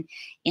something like an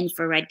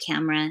infrared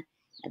camera,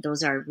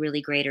 those are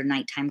really great, or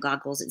nighttime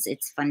goggles.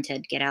 It's fun to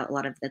get out a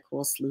lot of the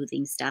cool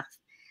sleuthing stuff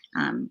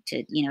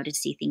to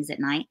see things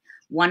at night.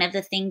 One of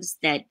the things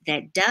that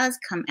does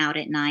come out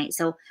at night,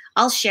 so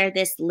I'll share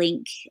this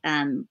link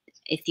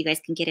if you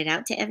guys can get it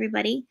out to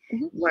everybody,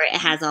 where it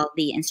has all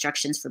the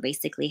instructions for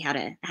basically how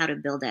to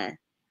build a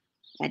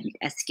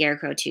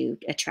scarecrow to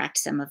attract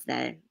some of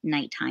the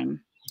nighttime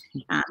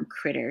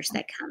critters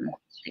that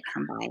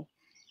come by.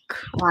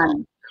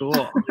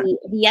 Cool.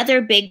 The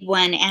other big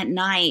one at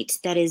night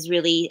that is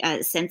really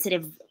a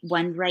sensitive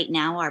one right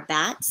now are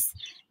bats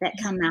that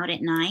come out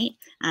at night.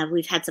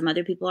 We've had some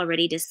other people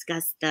already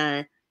discuss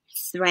the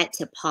threat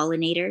to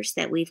pollinators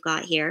that we've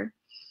got here.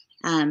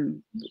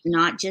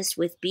 Not just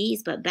with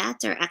bees, but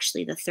bats are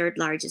actually the third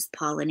largest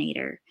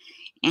pollinator.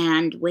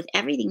 And with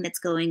everything that's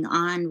going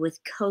on with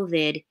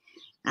COVID,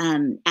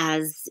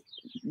 as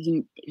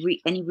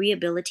any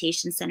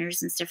rehabilitation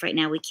centers and stuff right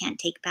now, we can't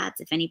take bats.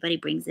 If anybody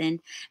brings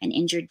in an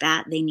injured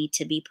bat, they need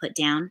to be put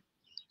down.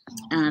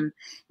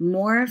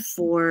 More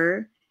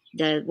for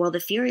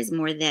the fear is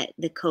more that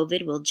the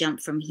COVID will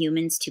jump from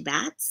humans to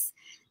bats.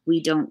 We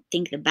don't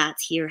think the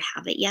bats here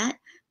have it yet,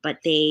 but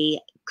they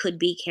could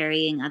be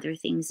carrying other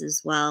things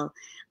as well.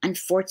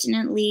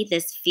 Unfortunately,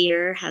 this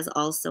fear has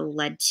also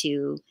led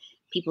to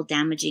people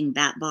damaging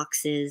bat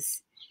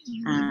boxes,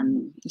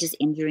 just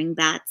injuring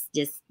bats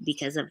just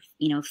because of,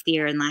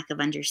 fear and lack of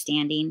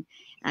understanding.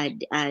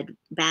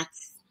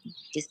 Bats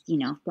just,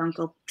 don't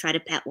go try to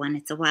pet one.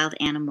 It's a wild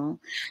animal.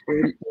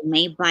 They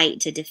may bite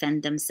to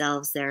defend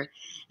themselves there,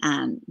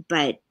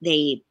 but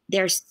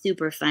they're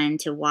super fun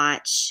to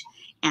watch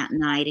at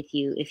night if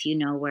you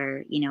know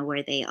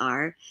where they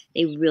are.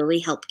 They really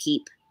help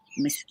keep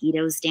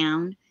mosquitoes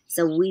down.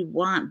 So we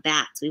want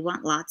bats. We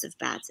want lots of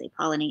bats. They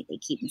pollinate. They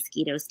keep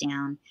mosquitoes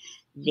down.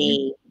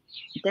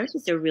 They're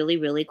just a really,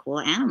 really cool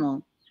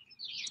animal.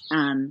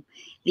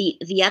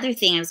 The other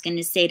thing I was going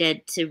to say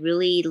to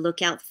really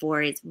look out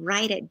for is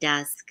right at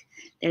dusk.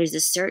 There's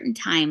a certain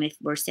time, if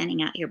we're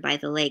standing out here by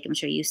the lake, I'm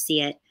sure you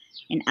see it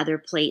in other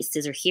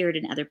places or hear it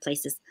in other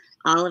places,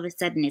 all of a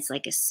sudden it's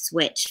like a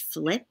switch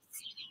flips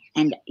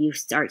and you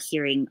start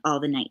hearing all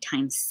the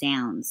nighttime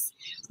sounds.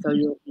 So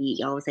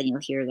all of a sudden you'll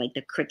hear like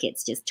the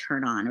crickets just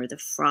turn on, or the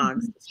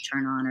frogs just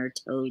turn on, or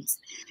toads.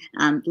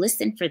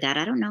 Listen for that.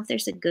 I don't know if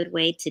there's a good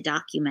way to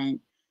document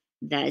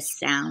the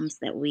sounds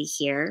that we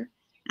hear.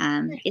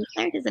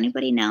 Does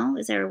anybody know?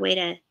 Is there a way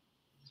to? I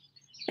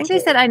think they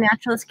said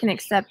iNaturalist can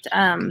accept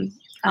audio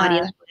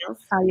files.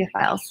 Audio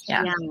files.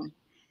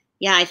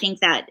 Yeah. I think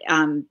that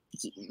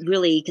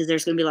really, because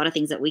there's going to be a lot of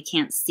things that we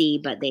can't see,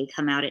 but they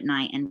come out at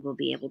night, and we'll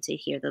be able to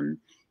hear them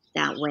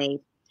that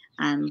way.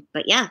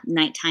 But yeah,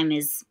 nighttime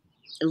is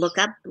look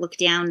up, look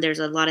down. There's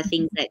a lot of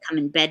things that come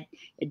in bed.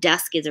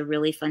 Dusk is a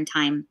really fun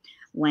time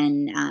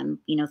when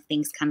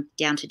things come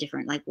down to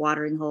different like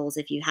watering holes.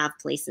 If you have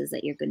places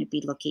that you're going to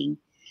be looking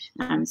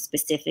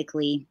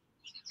specifically,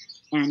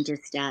 and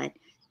just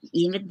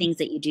even things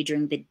that you do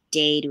during the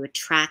day to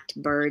attract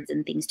birds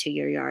and things to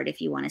your yard. If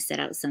you want to set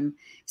out some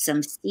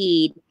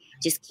seed,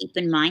 just keep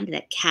in mind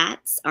that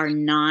cats are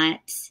not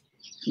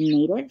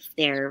native.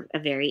 They're a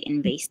very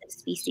invasive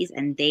species,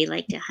 and they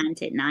like to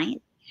hunt at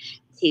night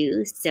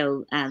too.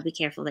 So be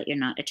careful that you're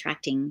not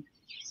attracting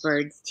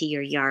birds to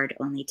your yard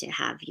only to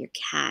have your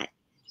cat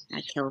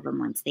kill them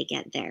once they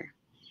get there.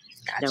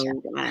 Gotcha. So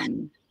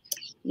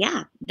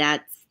yeah,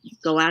 that's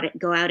go out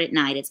at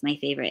night. It's my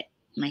favorite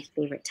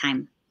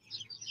time.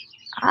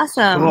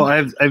 Awesome. Well, I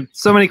have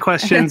so many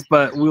questions,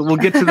 but we'll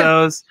get to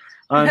those.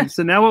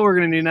 So now what we're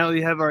going to do, now that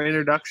we have our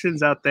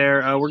introductions out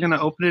there, we're going to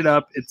open it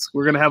up.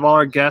 We're going to have all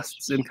our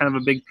guests in kind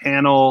of a big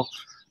panel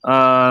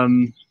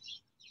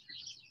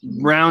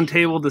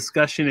roundtable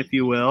discussion, if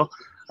you will.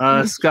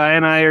 Sky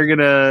and I are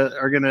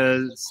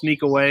gonna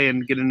sneak away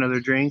and get another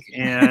drink,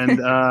 and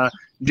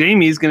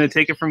Jaimi's gonna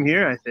take it from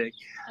here, I think.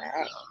 All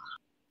right.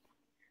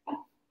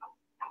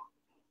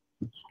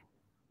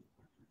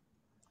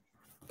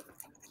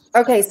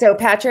 Okay, so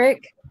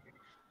Patrick,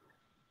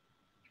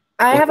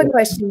 I have a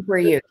question for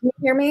you. Can you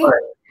hear me?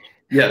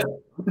 Yes.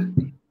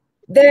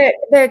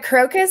 The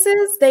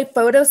crocuses, they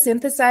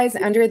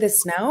photosynthesize under the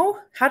snow.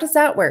 How does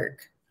that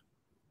work?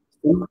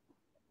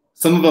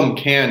 Some of them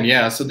can,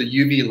 yeah. So the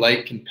UV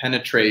light can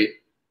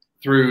penetrate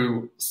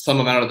through some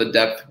amount of the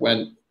depth.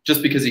 When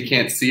just because you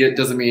can't see it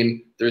doesn't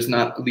mean there's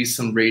not at least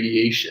some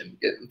radiation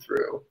getting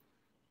through.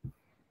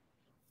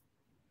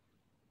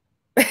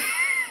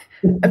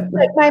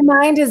 My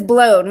mind is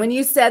blown. When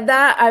you said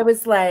that, I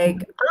was like,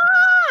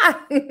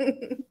 ah,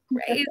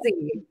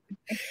 crazy.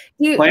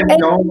 Plants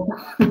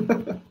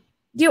don't.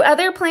 Do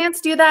other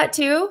plants do that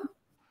too?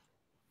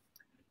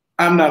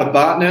 I'm not a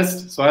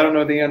botanist, so I don't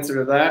know the answer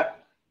to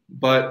that,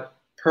 but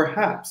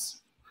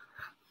perhaps.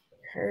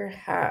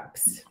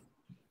 Perhaps.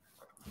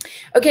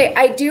 Okay,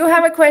 I do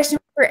have a question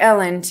for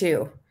Ellen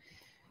too.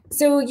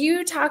 So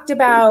you talked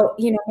about,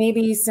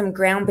 maybe some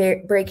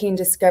groundbreaking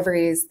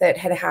discoveries that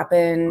had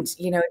happened,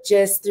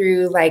 just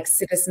through like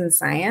citizen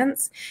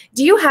science.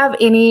 Do you have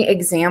any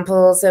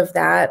examples of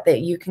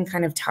that you can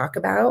kind of talk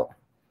about?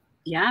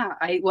 Yeah,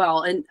 I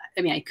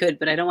could,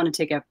 but I don't want to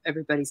take up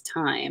everybody's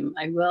time.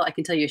 I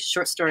can tell you a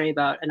short story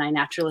about an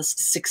iNaturalist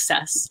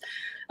success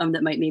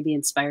that might maybe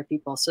inspire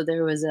people. So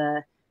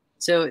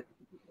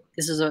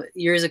this was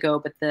years ago,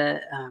 but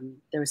there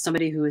was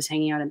somebody who was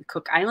hanging out in the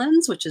Cook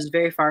Islands, which is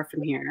very far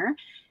from here.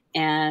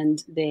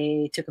 And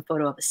they took a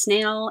photo of a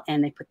snail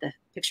and they put the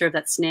picture of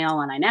that snail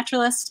on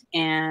iNaturalist.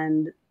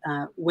 And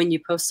when you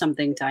post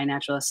something to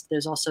iNaturalist,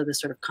 there's also this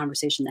sort of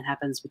conversation that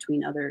happens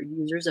between other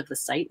users of the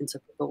site. And so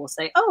people will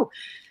say, oh,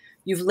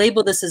 you've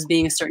labeled this as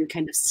being a certain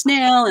kind of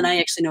snail. And I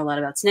actually know a lot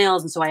about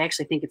snails. And so I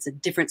actually think it's a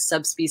different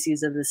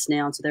subspecies of the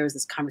snail. And so there was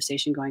this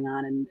conversation going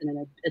on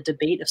and a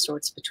debate of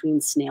sorts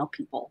between snail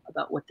people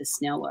about what this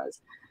snail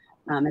was.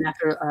 And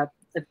after a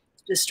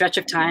stretch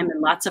of time and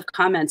lots of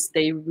comments,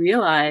 they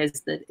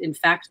realized that, in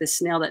fact, the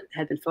snail that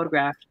had been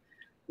photographed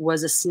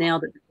was a snail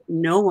that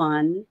no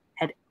one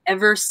had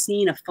ever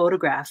seen a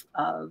photograph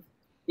of.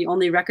 The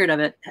only record of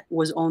it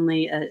was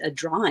only a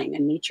drawing, a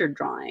nature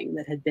drawing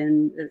that had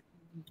been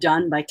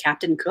done by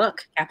Captain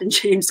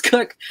James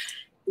Cook,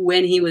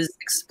 when he was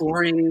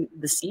exploring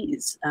the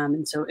seas.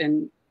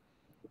 And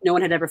no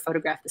one had ever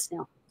photographed the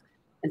snail.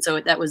 And so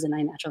that was an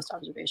iNaturalist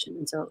observation.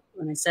 And so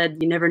when I said,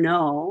 you never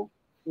know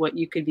what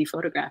you could be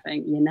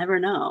photographing, you never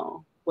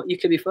know what you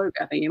could be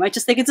photographing. You might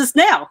just think it's a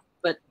snail,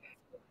 but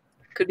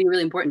it could be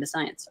really important to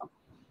science. So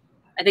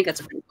I think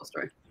that's a pretty cool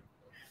story.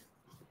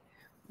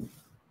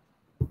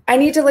 I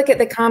need to look at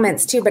the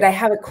comments too, but I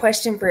have a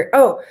question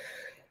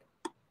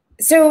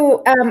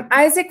So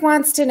Isaac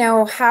wants to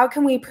know, how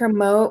can we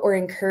promote or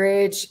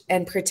encourage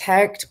and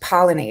protect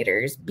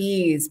pollinators,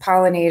 bees,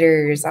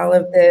 pollinators, all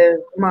of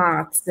the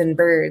moths and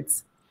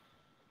birds?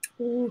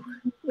 Ooh,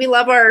 we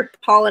love our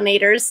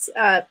pollinators.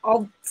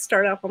 I'll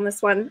start off on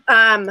this one.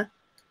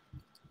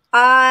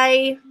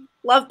 I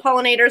love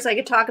pollinators. I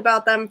could talk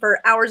about them for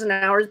hours and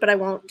hours, but I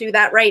won't do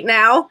that right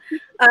now.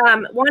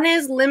 One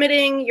is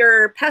limiting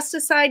your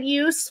pesticide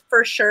use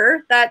for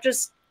sure. That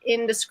just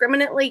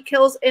indiscriminately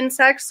kills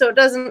insects. So it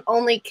doesn't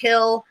only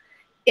kill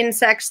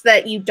insects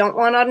that you don't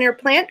want on your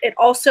plant. It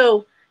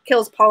also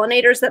kills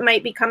pollinators that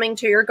might be coming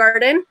to your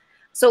garden.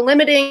 So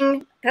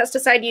limiting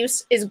pesticide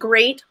use is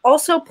great.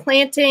 Also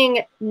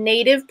planting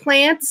native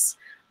plants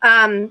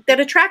that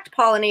attract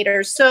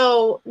pollinators.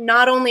 So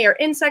not only are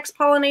insects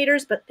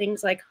pollinators, but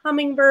things like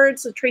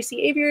hummingbirds. So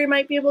Tracy Aviary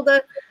might be able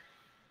to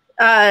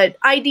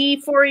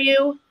ID for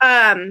you.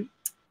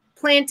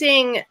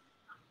 Planting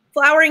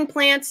flowering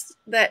plants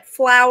that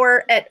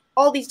flower at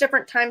all these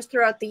different times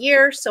throughout the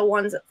year. So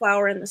ones that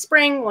flower in the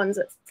spring, ones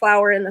that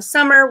flower in the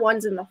summer,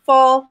 ones in the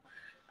fall,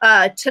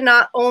 to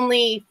not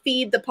only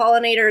feed the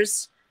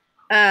pollinators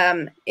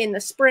in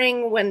the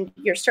spring when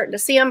you're starting to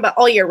see them, but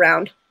all year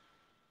round.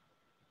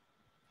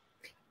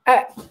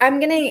 I'm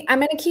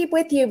gonna keep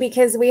with you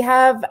because we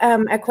have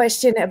a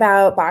question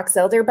about box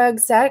elderbug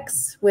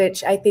sex,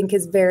 which I think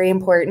is very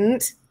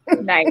important.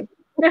 Nice.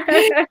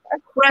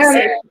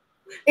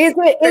 Is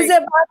it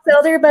box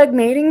elderbug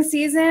mating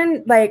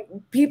season? Like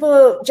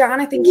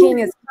Jonathan King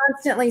is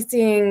constantly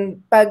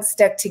seeing bugs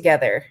stuck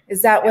together.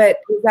 Is that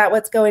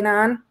what's going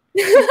on?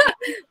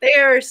 They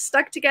are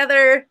stuck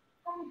together.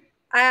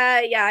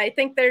 Yeah, I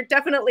think they're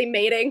definitely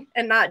mating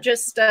and not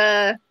just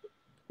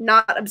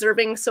not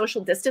observing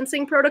social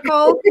distancing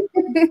protocol.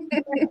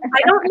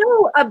 I don't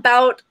know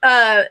about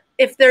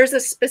if there's a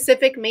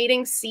specific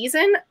mating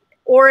season,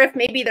 or if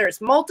maybe there's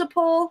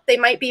multiple. They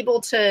might be able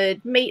to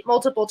mate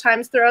multiple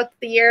times throughout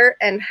the year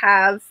and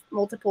have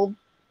multiple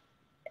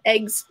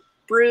eggs,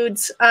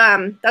 broods.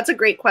 That's a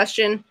great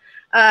question.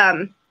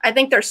 I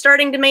think they're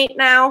starting to mate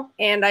now,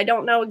 and I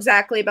don't know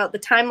exactly about the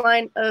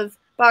timeline of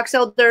box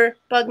elder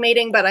bug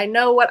mating, but I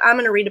know what I'm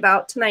going to read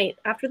about tonight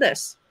after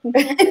this.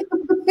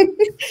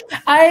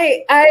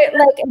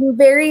 I'm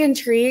very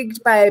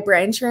intrigued by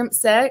brine shrimp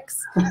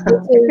sex,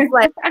 which is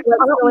like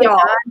what's going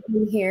on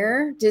in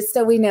here. Just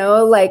so we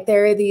know, like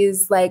there are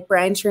these like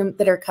brine shrimp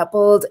that are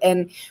coupled,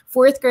 and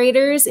fourth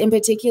graders in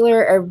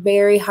particular are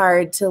very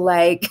hard to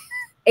like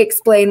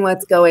explain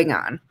what's going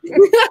on.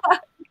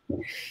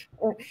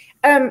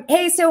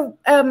 Hey, so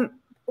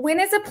when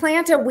is a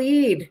plant a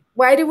weed?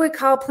 Why do we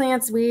call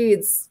plants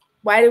weeds?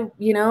 Why do,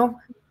 you know?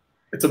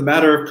 It's a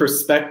matter of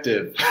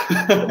perspective.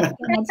 Can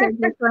I take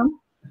this one?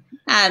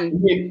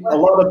 A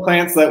lot of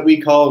plants that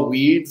we call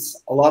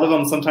weeds, a lot of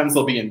them, sometimes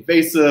they'll be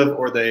invasive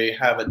or they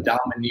have a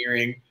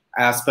domineering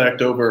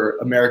aspect over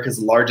America's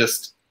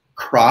largest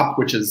crop,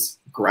 which is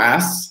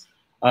grass.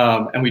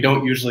 And we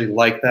don't usually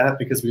like that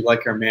because we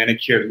like our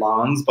manicured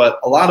lawns. But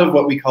a lot of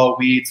what we call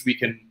weeds, we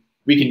can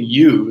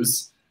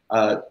use.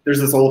 There's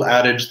this old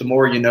adage, the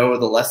more you know,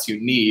 the less you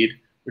need,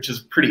 which is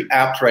pretty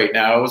apt right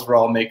now as we're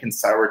all making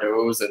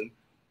sourdoughs and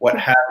what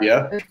have you.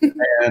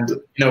 And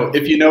you know,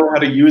 if you know how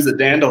to use a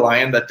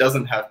dandelion that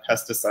doesn't have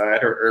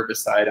pesticide or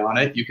herbicide on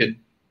it, you can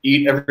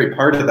eat every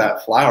part of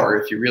that flower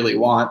if you really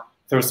want.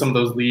 Throw some of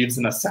those leaves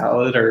in a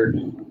salad, or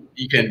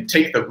you can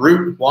take the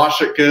root,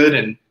 wash it good,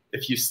 and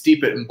if you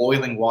steep it in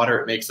boiling water,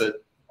 it makes a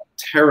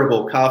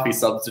terrible coffee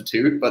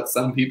substitute, but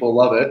some people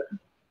love it.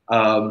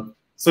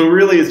 So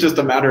really, it's just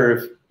a matter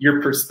of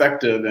your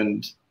perspective,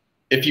 and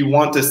if you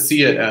want to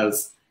see it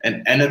as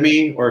an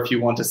enemy, or if you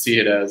want to see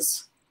it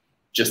as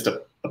just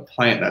a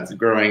plant that's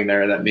growing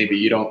there that maybe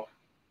you don't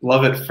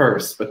love at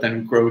first, but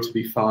then grow to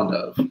be fond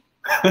of.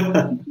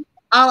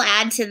 I'll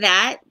add to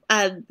that,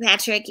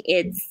 Patrick.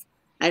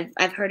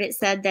 I've heard it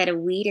said that a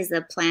weed is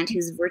a plant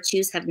whose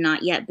virtues have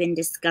not yet been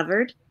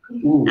discovered.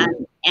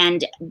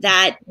 And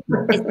that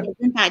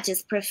isn't that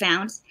just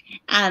profound?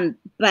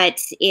 But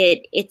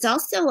it's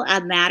also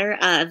a matter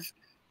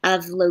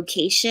of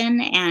location,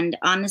 and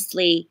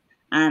honestly,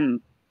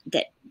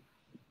 that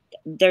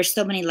there's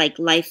so many like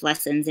life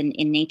lessons in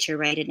nature,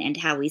 right? And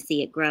how we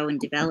see it grow and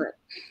develop.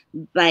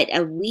 But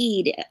a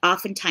weed,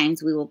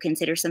 oftentimes we will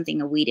consider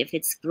something a weed if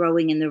it's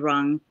growing in the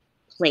wrong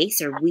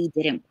place or we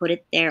didn't put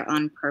it there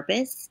on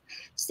purpose.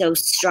 So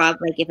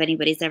like if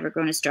anybody's ever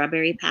grown a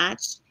strawberry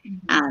patch,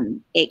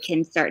 it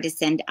can start to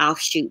send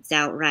offshoots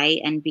out,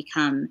 right? And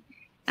become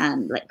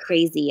like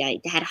crazy.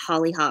 I had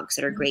hollyhocks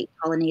that are great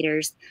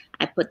pollinators.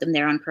 I put them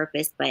there on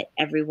purpose, but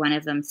every one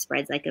of them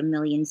spreads like a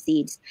million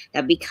seeds.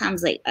 That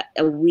becomes like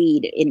a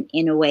weed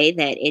in a way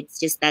that it's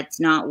just,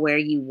 that's not where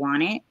you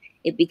want it.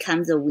 It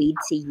becomes a weed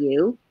to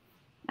you.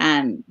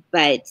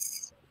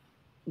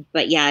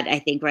 But yeah, I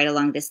think right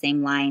along the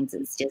same lines,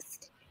 it's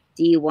just,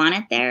 do you want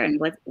it there? And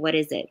what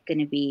is it going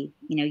to be,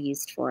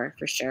 used for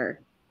sure?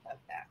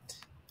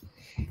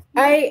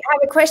 I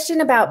have a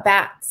question about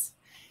bats.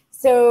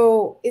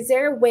 So is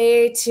there a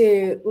way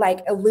to like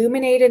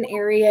illuminate an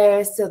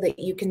area so that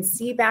you can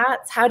see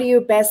bats? How do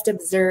you best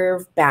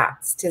observe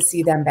bats to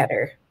see them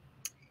better?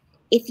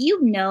 If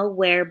you know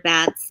where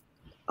bats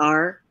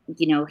are,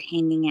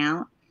 hanging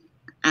out,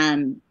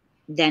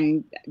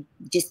 then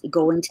just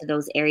go into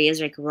those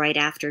areas like right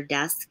after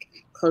dusk,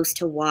 close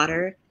to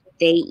water.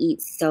 They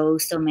eat so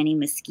many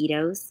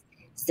mosquitoes.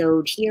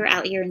 So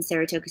out here in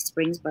Saratoga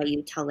Springs by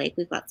Utah Lake,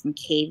 we've got some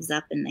caves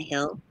up in the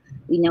hill.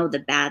 We know the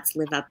bats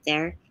live up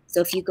there. So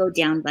if you go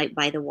down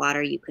by the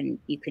water, you can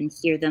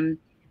hear them,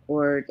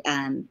 or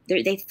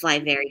they fly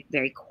very,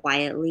 very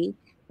quietly,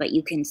 but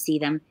you can see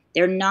them.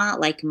 They're not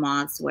like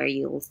moths where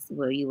you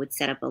would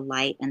set up a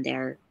light and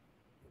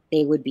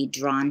they would be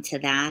drawn to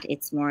that.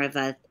 It's more of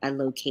a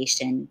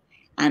location.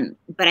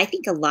 But I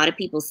think a lot of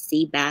people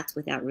see bats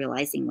without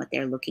realizing what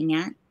they're looking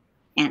at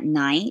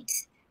night.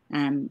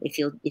 If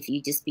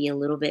you just be a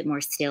little bit more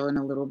still and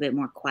a little bit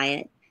more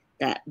quiet,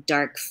 that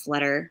dark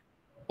flutter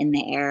in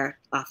the air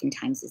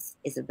oftentimes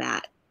is a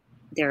bat.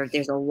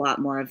 There's a lot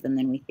more of them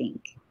than we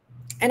think.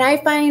 And I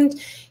find,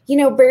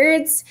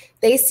 birds,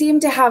 they seem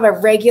to have a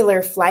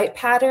regular flight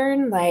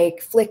pattern,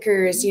 like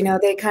flickers,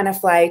 they kind of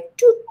fly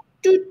doot,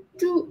 doot,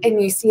 doot, and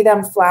you see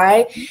them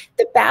fly.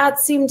 The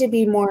bats seem to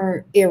be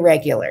more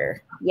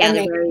irregular. Yeah,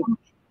 they're very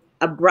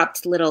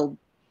abrupt little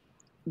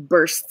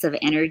bursts of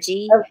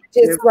energy.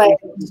 Just like,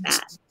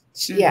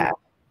 yeah.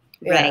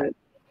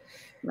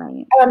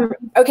 Right.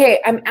 Okay,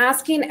 I'm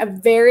asking a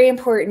very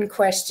important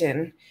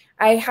question.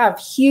 I have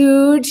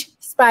huge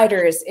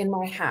spiders in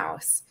my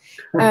house.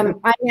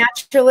 My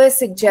naturalist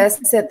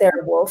suggests that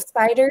they're wolf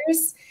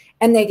spiders,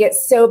 and they get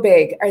so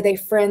big. Are they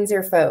friends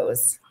or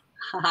foes?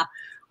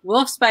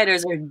 Wolf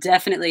spiders are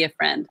definitely a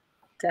friend.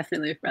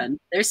 Definitely a friend.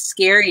 They're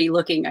scary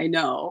looking, I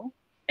know,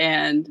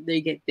 and they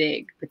get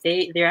big, but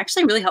they're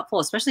actually really helpful,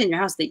 especially in your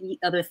house. They eat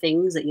other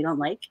things that you don't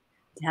like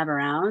to have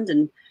around,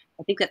 and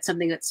I think that's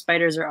something that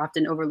spiders are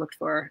often overlooked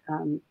for,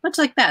 much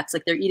like bats.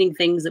 Like they're eating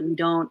things that we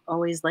don't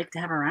always like to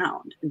have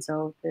around. And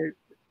so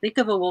think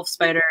of a wolf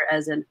spider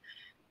as an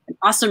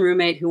awesome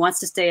roommate who wants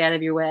to stay out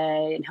of your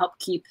way and help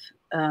keep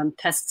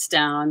pests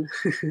down.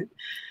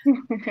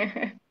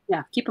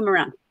 Yeah, keep them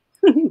around.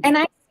 And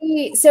I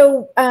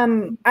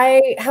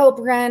help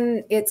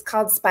run, it's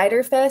called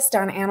Spider Fest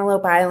on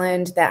Antelope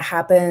Island that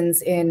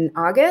happens in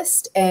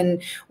August.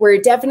 And we're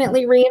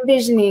definitely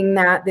re-envisioning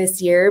that this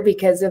year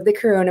because of the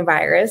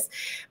coronavirus.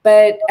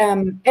 But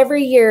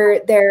every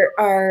year there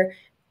are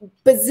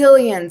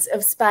bazillions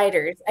of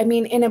spiders. I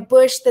mean, in a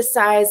bush the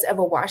size of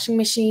a washing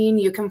machine,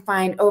 you can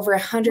find over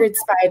 100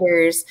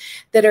 spiders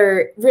that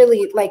are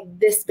really like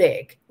this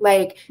big.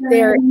 Like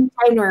they're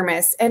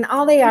enormous. And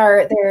all they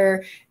are,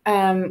 they're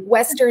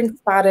Western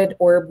spotted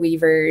orb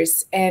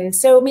weavers. And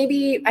so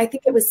maybe, I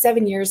think it was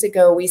 7 years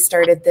ago, we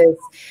started this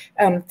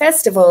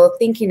festival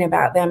thinking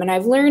about them. And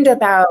I've learned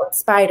about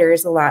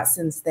spiders a lot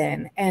since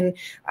then. And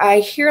I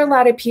hear a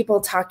lot of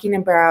people talking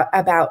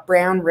about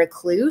brown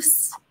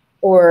recluse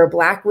or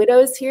black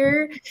widows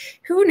here.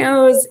 Who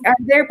knows? Are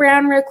there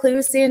brown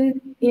recluse in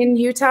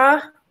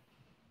Utah?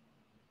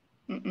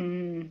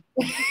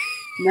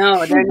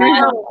 No, they're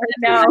not.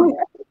 No.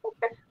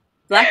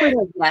 Black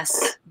widows,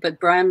 yes, but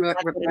brown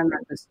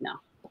recluse, no.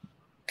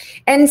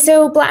 And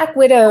so black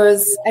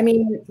widows, I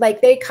mean,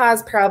 like they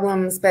cause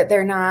problems, but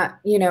they're not,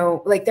 you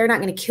know, like they're not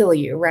going to kill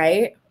you,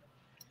 right?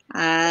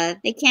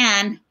 They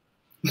can.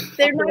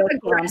 They're not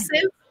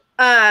aggressive.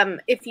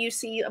 If you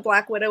see a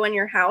black widow in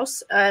your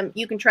house,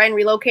 you can try and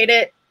relocate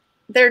it.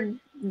 Their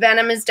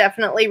venom is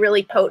definitely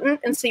really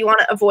potent, and so you want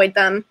to avoid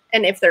them.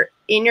 And if they're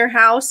in your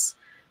house,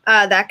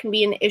 that can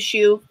be an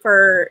issue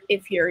for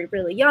if you're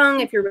really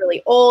young, if you're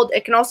really old.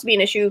 It can also be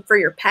an issue for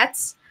your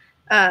pets.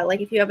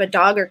 Like if you have a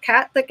dog or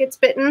cat that gets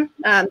bitten,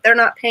 they're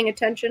not paying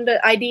attention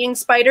to IDing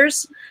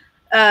spiders.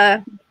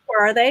 Or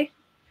are they?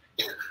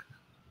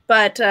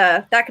 But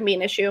that can be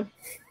an issue.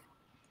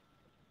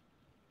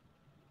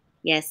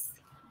 Yes.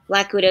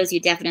 Black widows, you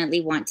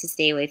definitely want to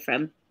stay away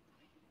from.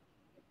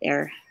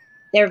 They're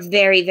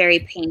very, very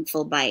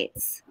painful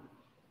bites.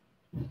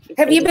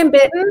 Have you been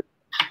bitten?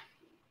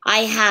 I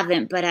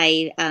haven't, but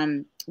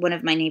one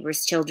of my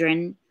neighbor's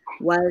children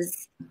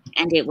was,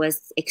 and it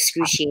was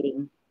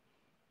excruciating.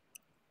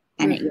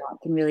 And it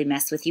can really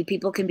mess with you.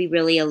 People can be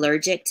really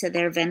allergic to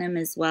their venom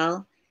as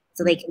well,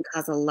 so they can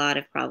cause a lot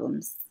of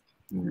problems.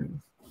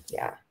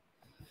 Yeah.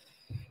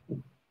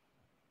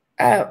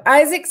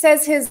 Isaac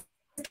says his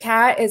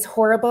cat is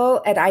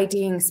horrible at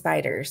IDing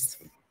spiders.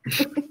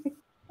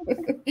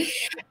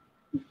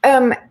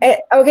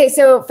 Okay,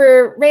 so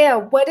for Rhea,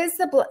 what is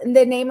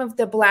the name of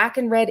the black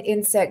and red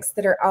insects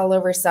that are all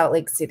over Salt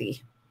Lake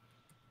City?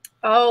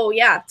 Oh,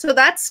 yeah. So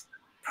that's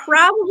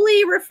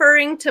probably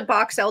referring to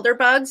box elder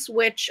bugs,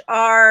 which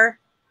are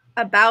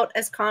about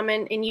as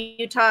common in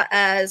Utah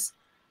as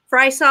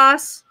fry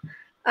sauce.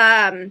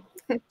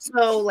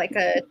 So like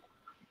a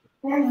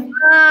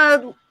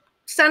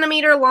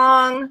centimeter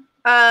long,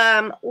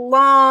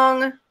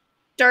 long,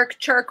 dark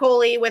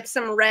charcoaly with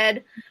some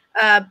red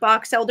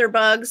box elder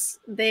bugs.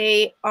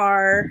 They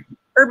are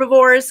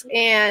herbivores,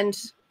 and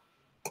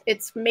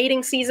it's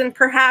mating season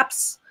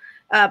perhaps,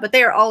 but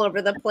they are all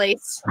over the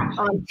place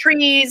on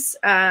trees.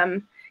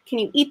 Can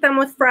you eat them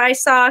with fry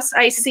sauce?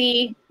 I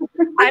see.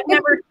 I've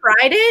never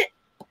tried it.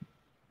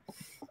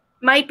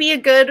 Might be a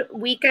good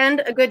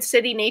weekend, a good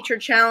city nature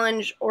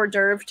challenge hors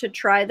d'oeuvre to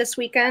try this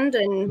weekend,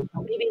 and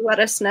maybe let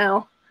us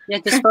know. Yeah,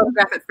 just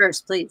photograph it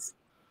first, please.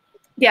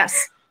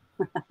 Yes.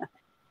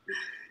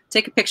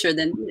 Take a picture,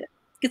 then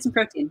get some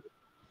protein.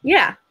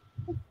 Yeah.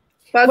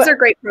 Bugs are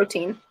great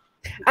protein.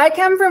 I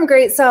come from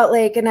Great Salt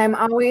Lake, and I'm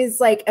always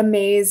like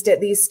amazed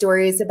at these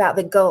stories about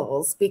the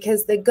gulls,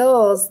 because the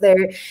gulls,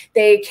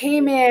 they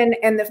came in,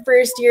 and the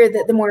first year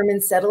that the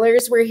Mormon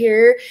settlers were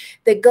here,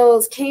 the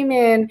gulls came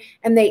in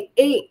and they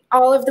ate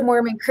all of the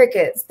Mormon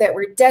crickets that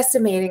were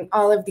decimating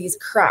all of these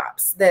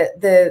crops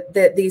that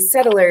these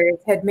settlers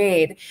had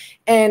made.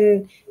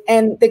 And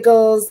the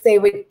gulls, they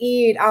would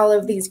eat all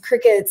of these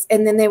crickets,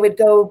 and then they would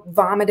go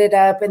vomit it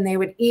up, and they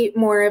would eat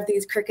more of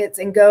these crickets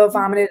and go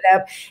vomit it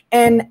up.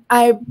 And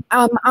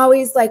I'm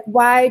always like,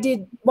 why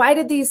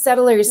did these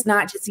settlers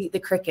not just eat the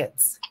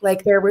crickets?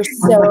 Like there were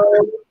so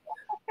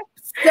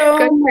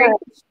much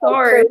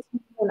protein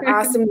and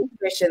awesome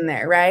nutrition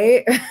there,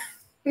 right?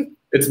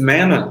 It's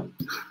manna.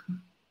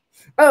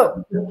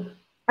 Oh,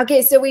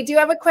 okay. So we do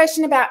have a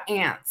question about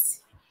ants.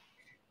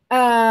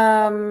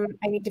 I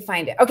need to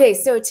find it. Okay,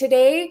 so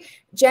today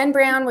Jen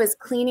Brown was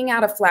cleaning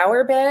out a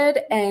flower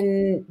bed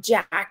and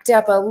jacked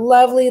up a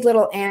lovely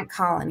little ant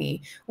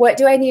colony. What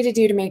do I need to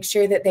do to make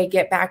sure that they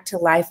get back to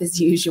life as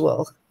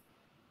usual?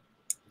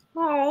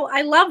 Oh,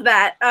 I love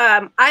that.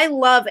 I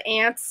love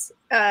ants.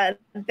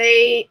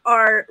 They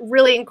are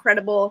really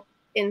incredible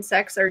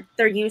insects. They're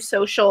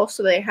eusocial,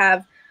 so they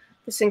have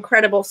this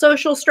incredible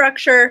social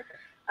structure.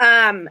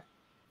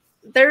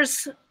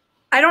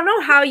 I don't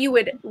know how you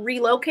would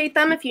relocate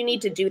them if you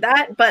need to do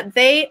that, but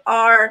they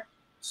are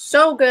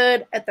so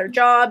good at their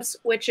jobs,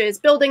 which is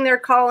building their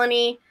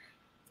colony,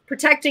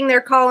 protecting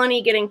their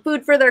colony, getting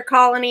food for their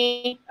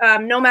colony,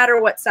 no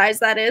matter what size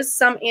that is.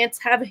 Some ants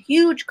have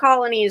huge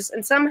colonies,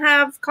 and some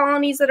have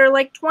colonies that are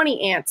like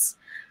 20 ants.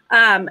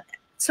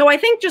 So I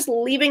think just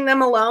leaving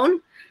them alone,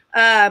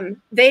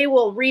 they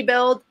will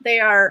rebuild. They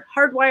are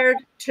hardwired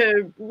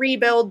to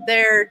rebuild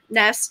their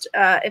nest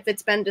if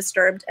it's been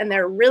disturbed, and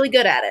they're really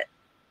good at it.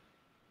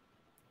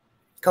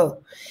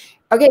 Cool.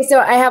 Okay, so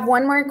I have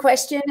one more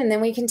question, and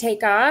then we can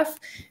take off.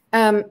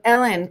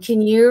 Ellen,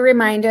 can you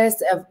remind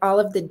us of all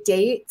of the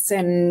dates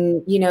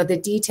and,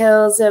 the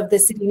details of the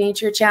City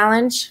Nature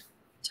Challenge?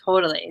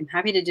 Totally. I'm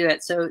happy to do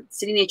it. So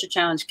City Nature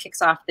Challenge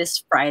kicks off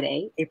this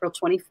Friday, April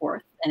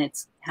 24th, and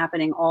it's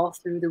happening all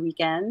through the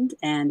weekend,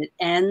 and it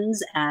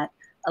ends at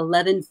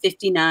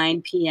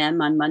 11:59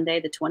 p.m. on Monday,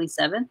 the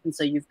 27th. And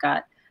so you've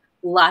got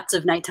lots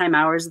of nighttime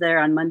hours there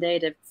on Monday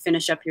to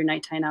finish up your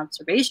nighttime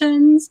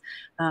observations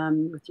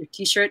with your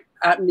t-shirt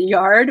out in the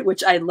yard,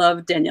 which I love,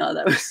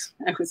 Daniela.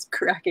 I was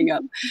cracking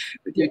up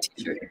with your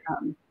t-shirt.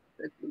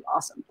 It was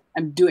awesome.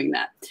 I'm doing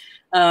that.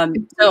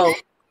 So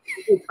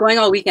it's going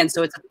all weekend,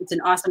 so it's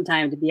an awesome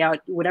time to be out,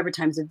 whatever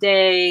times of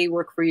day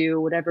work for you,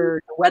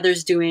 whatever the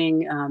weather's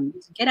doing.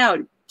 Get out.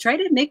 Try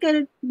to make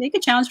a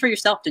challenge for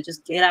yourself to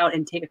just get out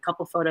and take a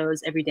couple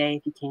photos every day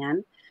if you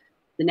can.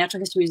 The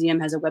Natural History Museum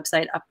has a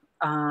website up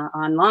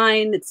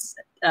online. It's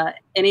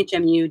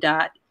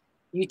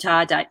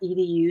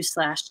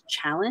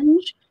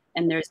nhmu.utah.edu/challenge,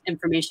 and there's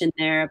information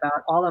there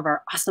about all of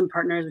our awesome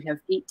partners. We have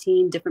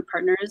 18 different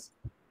partners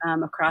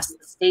across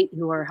the state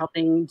who are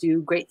helping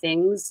do great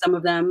things. Some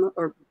of them,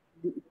 or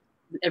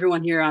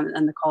everyone here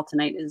on the call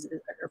tonight,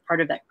 are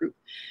part of that group.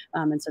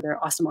 And so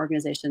they're awesome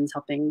organizations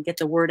helping get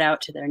the word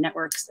out to their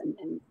networks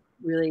and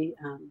really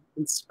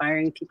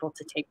inspiring people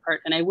to take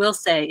part. And I will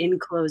say in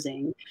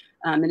closing,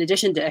 in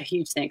addition to a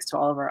huge thanks to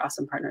all of our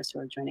awesome partners who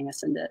are joining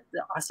us in the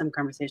awesome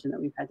conversation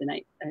that we've had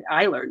tonight,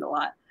 I learned a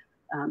lot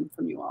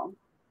from you all.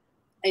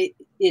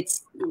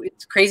 It's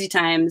crazy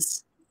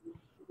times.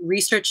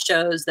 Research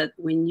shows that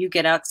when you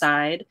get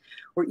outside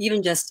or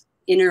even just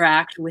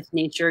interact with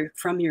nature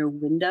from your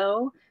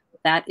window,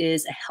 that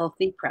is a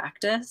healthy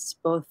practice,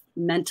 both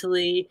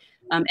mentally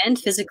and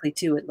physically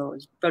too. It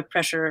lowers blood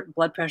pressure,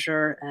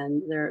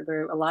 and there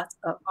are a lot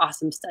of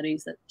awesome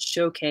studies that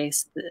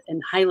showcase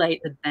and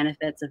highlight the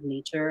benefits of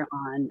nature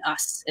on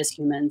us as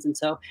humans. And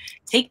so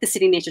take the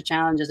City Nature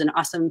Challenge as an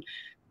awesome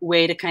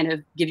way to kind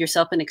of give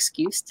yourself an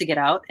excuse to get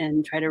out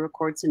and try to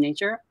record some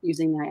nature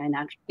using the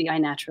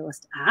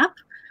iNaturalist app.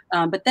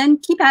 But then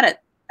keep at it.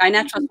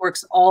 iNaturalist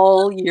works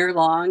all year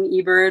long.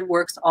 eBird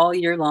works all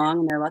year long.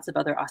 And there are lots of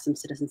other awesome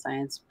citizen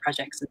science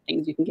projects and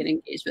things you can get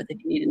engaged with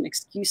if you need an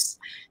excuse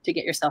to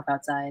get yourself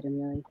outside and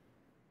really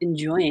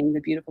enjoying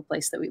the beautiful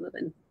place that we live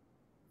in.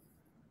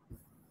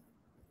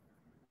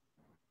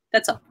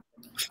 That's all.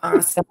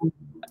 Awesome.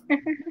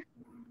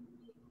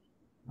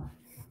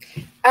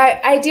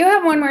 I do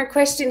have one more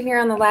question here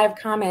on the live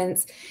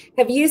comments.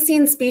 Have you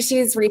seen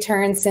species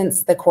return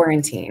since the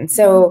quarantine?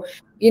 So,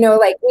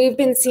 like we've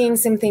been seeing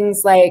some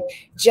things like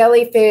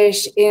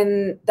jellyfish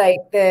in like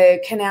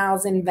the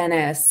canals in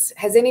Venice.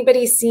 Has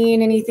anybody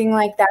seen anything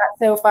like that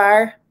so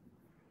far?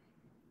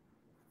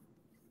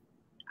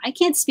 I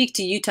can't speak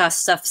to Utah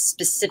stuff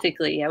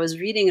specifically. I was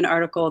reading an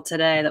article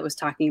today that was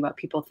talking about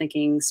people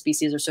thinking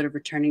species are sort of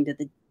returning to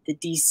the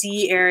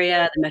DC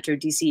area, the Metro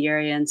DC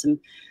area, and some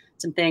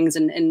things.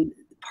 And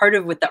part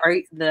of what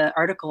the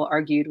article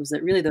argued was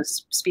that really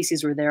those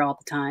species were there all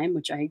the time,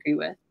 which I agree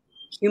with.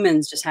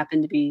 Humans just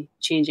happen to be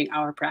changing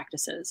our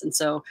practices. And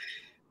so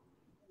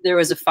there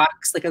was a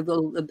fox, like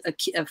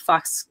a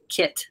fox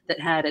kit that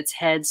had its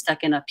head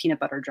stuck in a peanut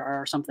butter jar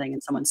or something,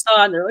 and someone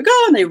saw it and they're like,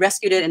 oh, and they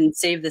rescued it and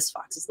saved this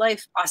fox's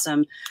life.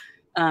 Awesome.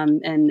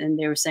 And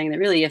they were saying that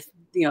really if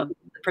the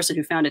person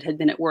who found it had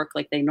been at work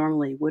like they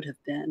normally would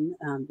have been,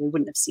 they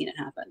wouldn't have seen it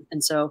happen.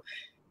 And so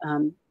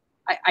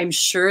I'm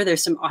sure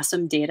there's some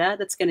awesome data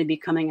that's going to be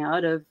coming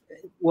out of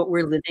what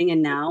we're living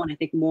in now. And I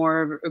think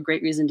more of a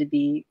great reason to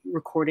be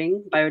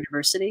recording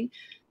biodiversity,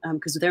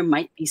 because there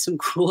might be some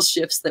cool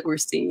shifts that we're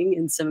seeing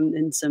in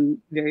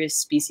some various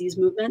species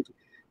movement.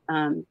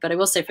 But I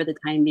will say for the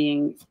time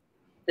being,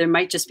 there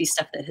might just be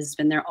stuff that has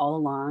been there all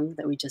along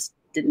that we just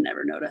didn't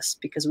ever notice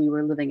because we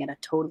were living at a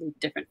totally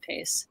different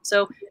pace.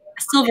 So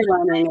a silver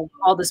lining of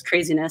all this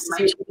craziness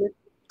is you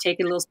take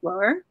it a little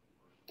slower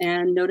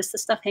and notice the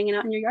stuff hanging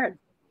out in your yard.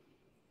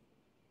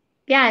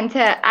 Yeah, and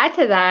to add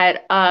to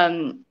that,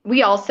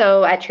 we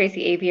also at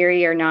Tracy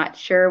Aviary are not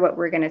sure what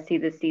we're going to see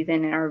this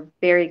season and are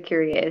very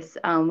curious.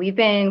 We've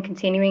been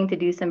continuing to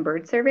do some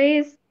bird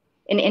surveys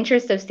in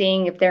interest of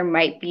seeing if there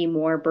might be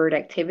more bird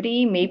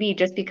activity, maybe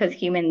just because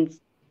humans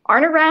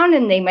aren't around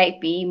and they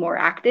might be more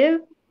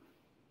active,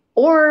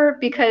 or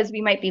because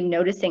we might be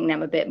noticing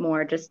them a bit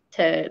more, just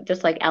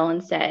like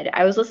Ellen said.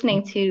 I was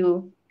listening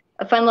to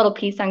a fun little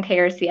piece on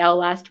KRCL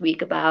last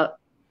week about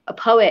a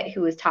poet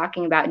who was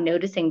talking about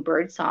noticing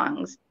bird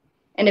songs.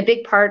 And a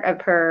big part of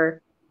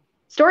her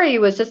story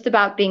was just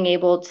about being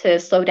able to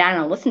slow down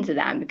and listen to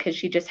them because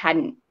she just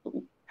hadn't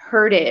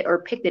heard it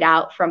or picked it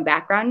out from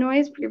background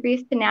noise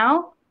previous to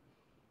now.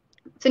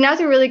 So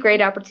now's a really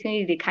great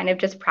opportunity to kind of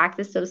just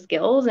practice those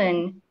skills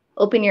and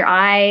open your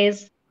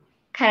eyes,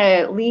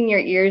 kind of lean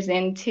your ears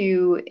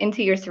into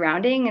your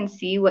surrounding and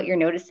see what you're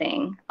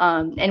noticing.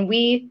 And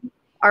we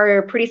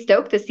are pretty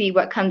stoked to see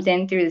what comes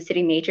in through the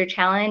City Nature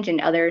Challenge and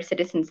other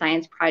citizen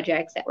science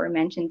projects that were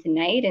mentioned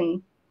tonight,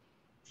 and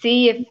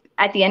see if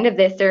at the end of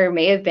this there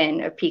may have been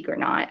a peak or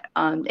not.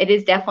 It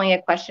is definitely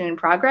a question in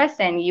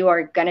progress, and you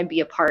are going to be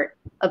a part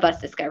of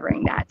us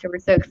discovering that. So we're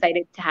so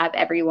excited to have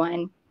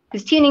everyone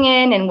who's tuning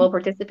in and will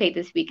participate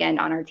this weekend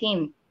on our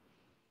team.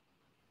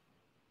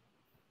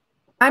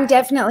 I'm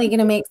definitely going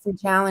to make some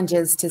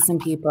challenges to some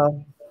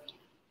people.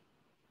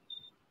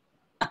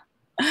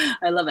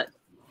 I love it.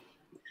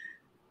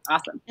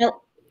 Awesome.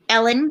 Now,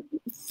 Ellen,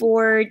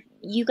 for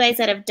you guys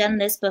that have done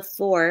this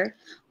before,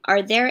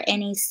 are there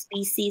any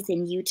species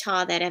in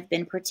Utah that have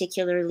been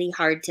particularly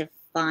hard to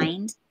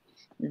find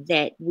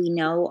that we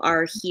know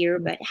are here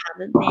but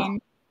haven't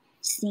been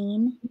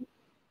seen?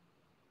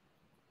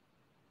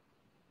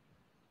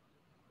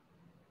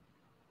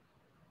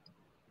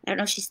 I don't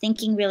know if she's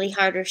thinking really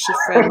hard or she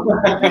froze.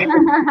 I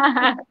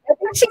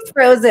think she's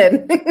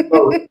frozen.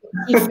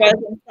 She's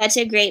frozen. Such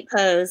a great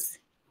pose.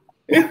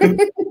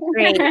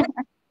 Great.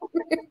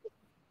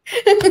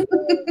 I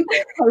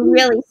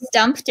really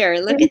stumped her.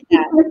 Look at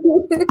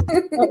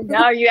that.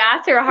 No, you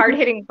asked her a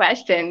hard-hitting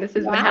question. This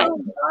is what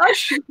happens.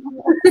 Gosh. You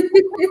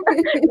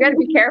got to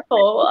be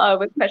careful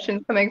with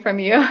questions coming from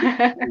you.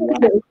 Yeah.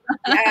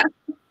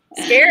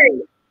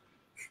 Scary.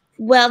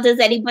 Well, does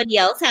anybody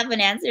else have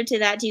an answer to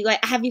that?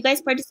 Have you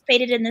guys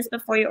participated in this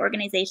before, your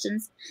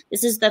organizations?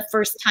 This is the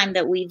first time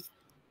that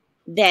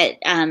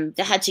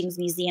the Hutchings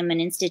Museum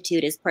and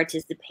Institute is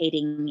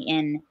participating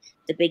in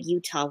the Big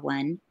Utah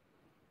one.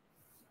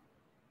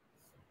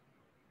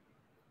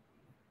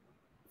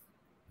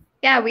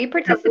 Yeah, we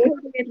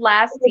participated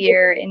last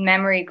year in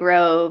Memory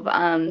Grove.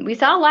 We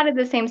saw a lot of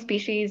the same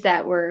species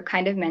that were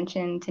kind of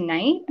mentioned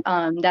tonight.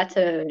 That's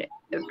a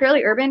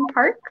fairly urban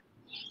park.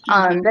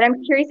 But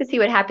I'm curious to see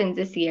what happens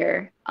this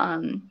year.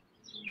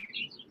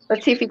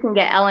 Let's see if we can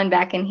get Ellen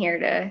back in here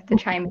to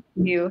chime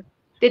in too.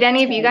 Did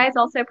any of you guys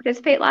also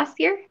participate last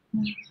year?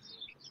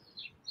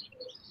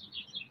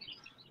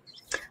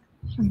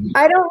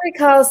 I don't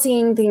recall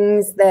seeing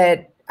things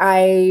that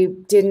I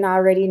didn't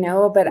already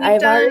know, but We've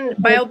I've done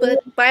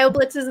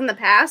bioblitzes in the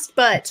past,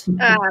 but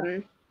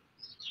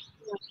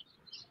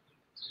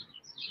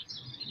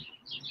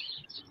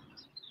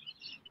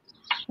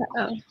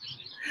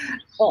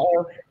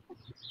Uh-oh.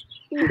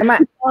 My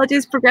technology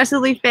is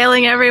progressively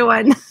failing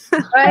everyone.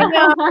 I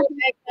know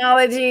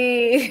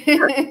technology.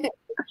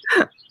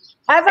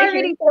 I've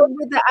already told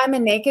you that I'm a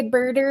naked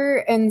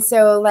birder, and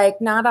so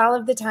like not all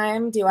of the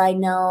time do I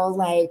know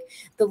like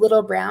the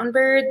little brown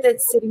bird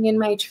that's sitting in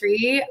my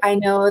tree. I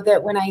know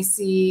that when I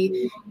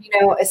see,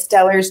 a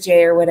Steller's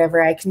jay or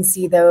whatever, I can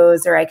see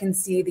those, or I can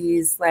see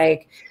these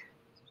like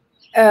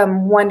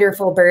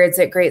wonderful birds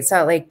at Great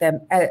Salt Lake,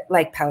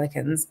 like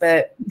pelicans,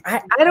 but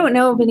I don't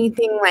know of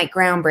anything like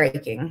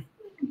groundbreaking.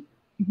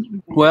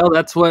 Well,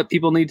 that's what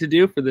people need to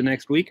do for the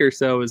next week or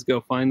so is go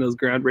find those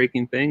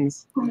groundbreaking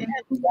things.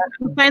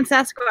 Find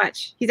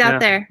Sasquatch. He's out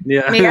there.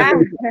 Yeah.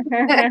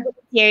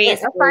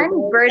 Serious. A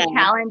fun bird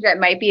challenge that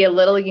might be a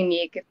little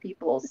unique if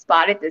people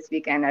spot it this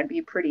weekend. I'd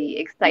be pretty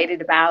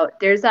excited about.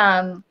 There's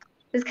kind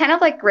of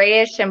like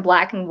grayish and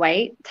black and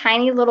white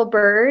tiny little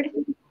bird.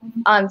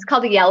 It's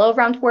called a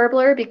yellow-rumped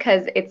warbler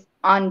because it's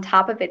on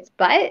top of its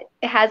butt.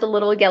 It has a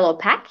little yellow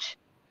patch.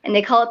 And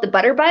they call it the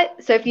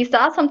butterbutt. So if you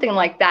saw something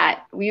like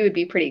that, we would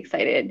be pretty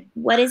excited.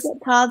 What is it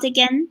called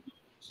again?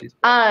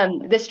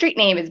 The street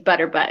name is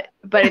Butterbutt,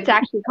 but it's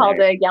actually called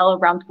a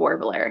yellow-rumped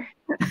warbler.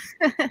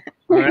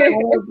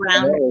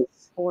 Yellow-rumped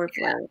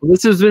warbler.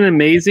 This has been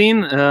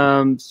amazing.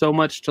 So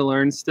much to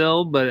learn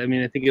still, but I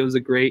mean, I think it was a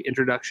great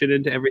introduction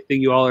into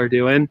everything you all are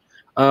doing.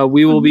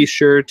 We will be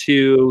sure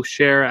to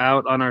share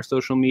out on our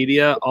social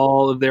media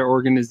all of their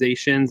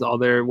organizations, all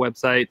their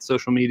websites,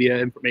 social media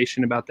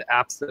information about the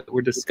apps that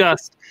were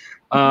discussed.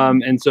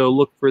 And so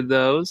look for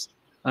those.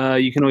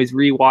 You can always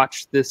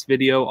rewatch this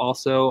video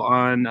also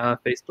on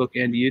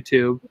Facebook and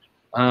YouTube.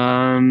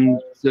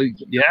 So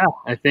yeah,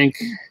 I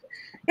think.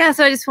 Yeah,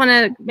 so I just want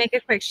to make a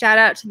quick shout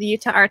out to the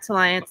Utah Arts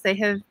Alliance. They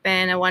have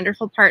been a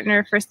wonderful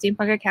partner for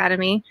Steampunk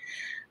Academy.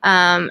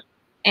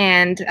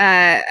 And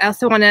I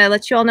also want to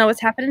let you all know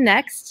what's happening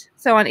next.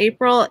 So on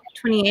April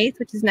 28th,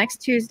 which is next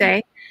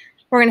Tuesday,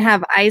 we're going to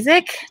have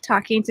Isaac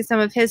talking to some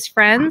of his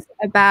friends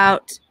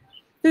about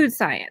food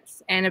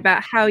science and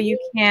about how you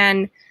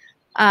can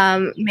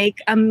make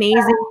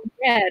amazing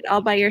bread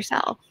all by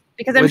yourself.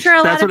 Because I'm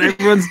sure that's what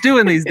everyone's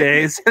doing these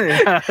days.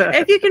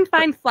 If you can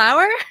find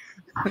flour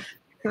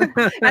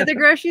at the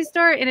grocery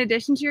store, in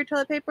addition to your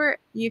toilet paper,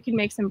 you can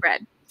make some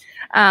bread.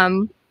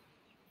 And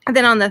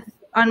then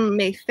on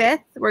May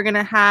 5th, we're going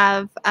to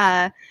have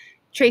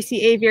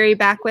Tracy Aviary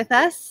back with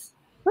us.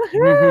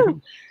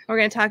 Woohoo! We're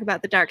going to talk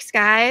about the dark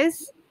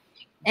skies.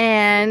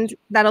 And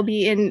that'll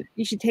be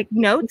you should take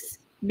notes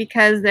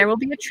because there will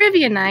be a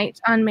trivia night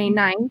on May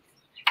 9th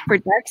for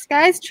Dark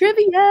Skies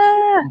Trivia.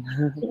 I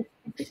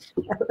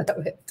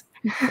love it.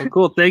 Well,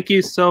 cool. Thank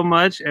you so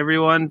much,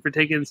 everyone, for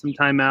taking some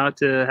time out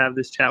to have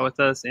this chat with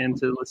us and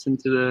to listen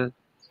to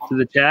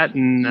the chat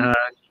and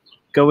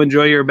go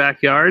enjoy your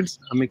backyards.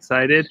 I'm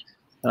excited.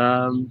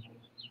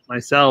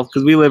 Myself,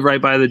 because we live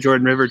right by the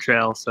Jordan River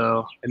Trail,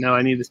 so I know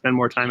I need to spend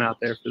more time out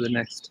there for the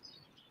next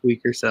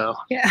week or so.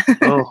 Yeah.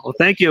 Oh, well,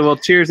 thank you. Well,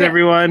 cheers,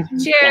 everyone.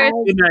 Cheers.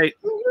 Good night.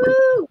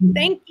 Woo-hoo.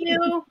 Thank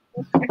you.